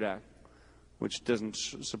Patriot Act, which doesn't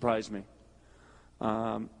surprise me.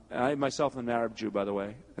 I myself am an Arab Jew, by the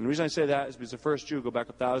way. And the reason I say that is because the first Jew, go back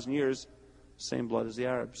 1,000 years, same blood as the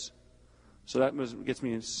Arabs. So that gets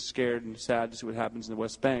me scared and sad to see what happens in the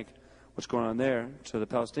West Bank, what's going on there to the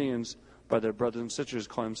Palestinians by their brothers and sisters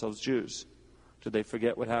calling themselves Jews. Did they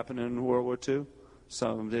forget what happened in World War II? Some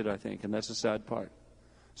of them did, I think, and that's the sad part.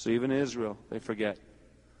 So even in Israel, they forget.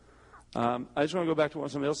 I just want to go back to what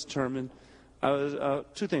somebody else determined.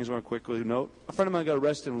 Two things I want to quickly note. A friend of mine got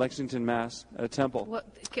arrested in Lexington, Mass. At a temple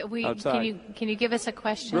outside. Can you give us a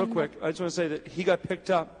question? Real quick, I just want to say that he got picked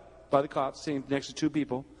up by the cops sitting next to two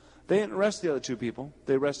people. They didn't arrest the other two people.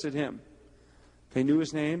 They arrested him. They knew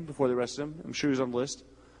his name before they arrested him. I'm sure he was on the list.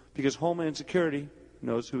 Because Homeland Security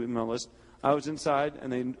knows who was on the list. I was inside,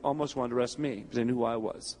 and they almost wanted to arrest me because they knew who I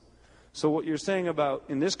was. So what you're saying about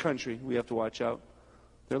in this country, we have to watch out.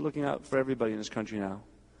 They're looking out for everybody in this country now,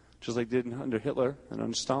 just like they did under Hitler and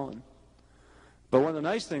under Stalin. But one of the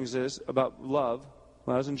nice things is about love.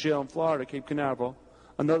 When I was in jail in Florida, Cape Canaveral,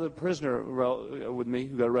 another prisoner with me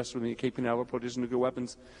who got arrested with me at Cape Canaveral protesting nuclear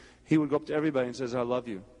weapons, he would go up to everybody and says, "I love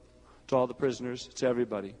you," to all the prisoners, to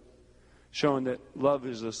everybody, showing that love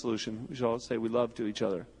is the solution. We should all say we love to each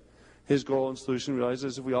other. His goal and solution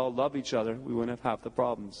realizes if we all love each other, we wouldn't have half the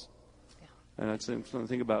problems. Yeah. And that's something to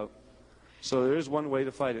think about. So there is one way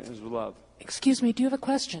to fight it, is with love. Excuse me, do you have a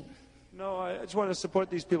question? No, I just want to support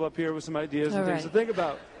these people up here with some ideas and things to think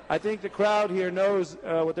about. I think the crowd here knows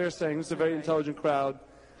what they're saying. It's a very intelligent crowd,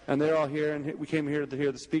 and they're all here, and we came here to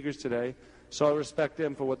hear the speakers today. So I respect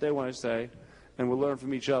them for what they want to say, and we'll learn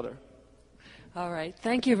from each other. All right.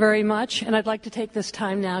 Thank you very much. And I'd like to take this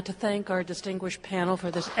time now to thank our distinguished panel for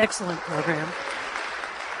this excellent program.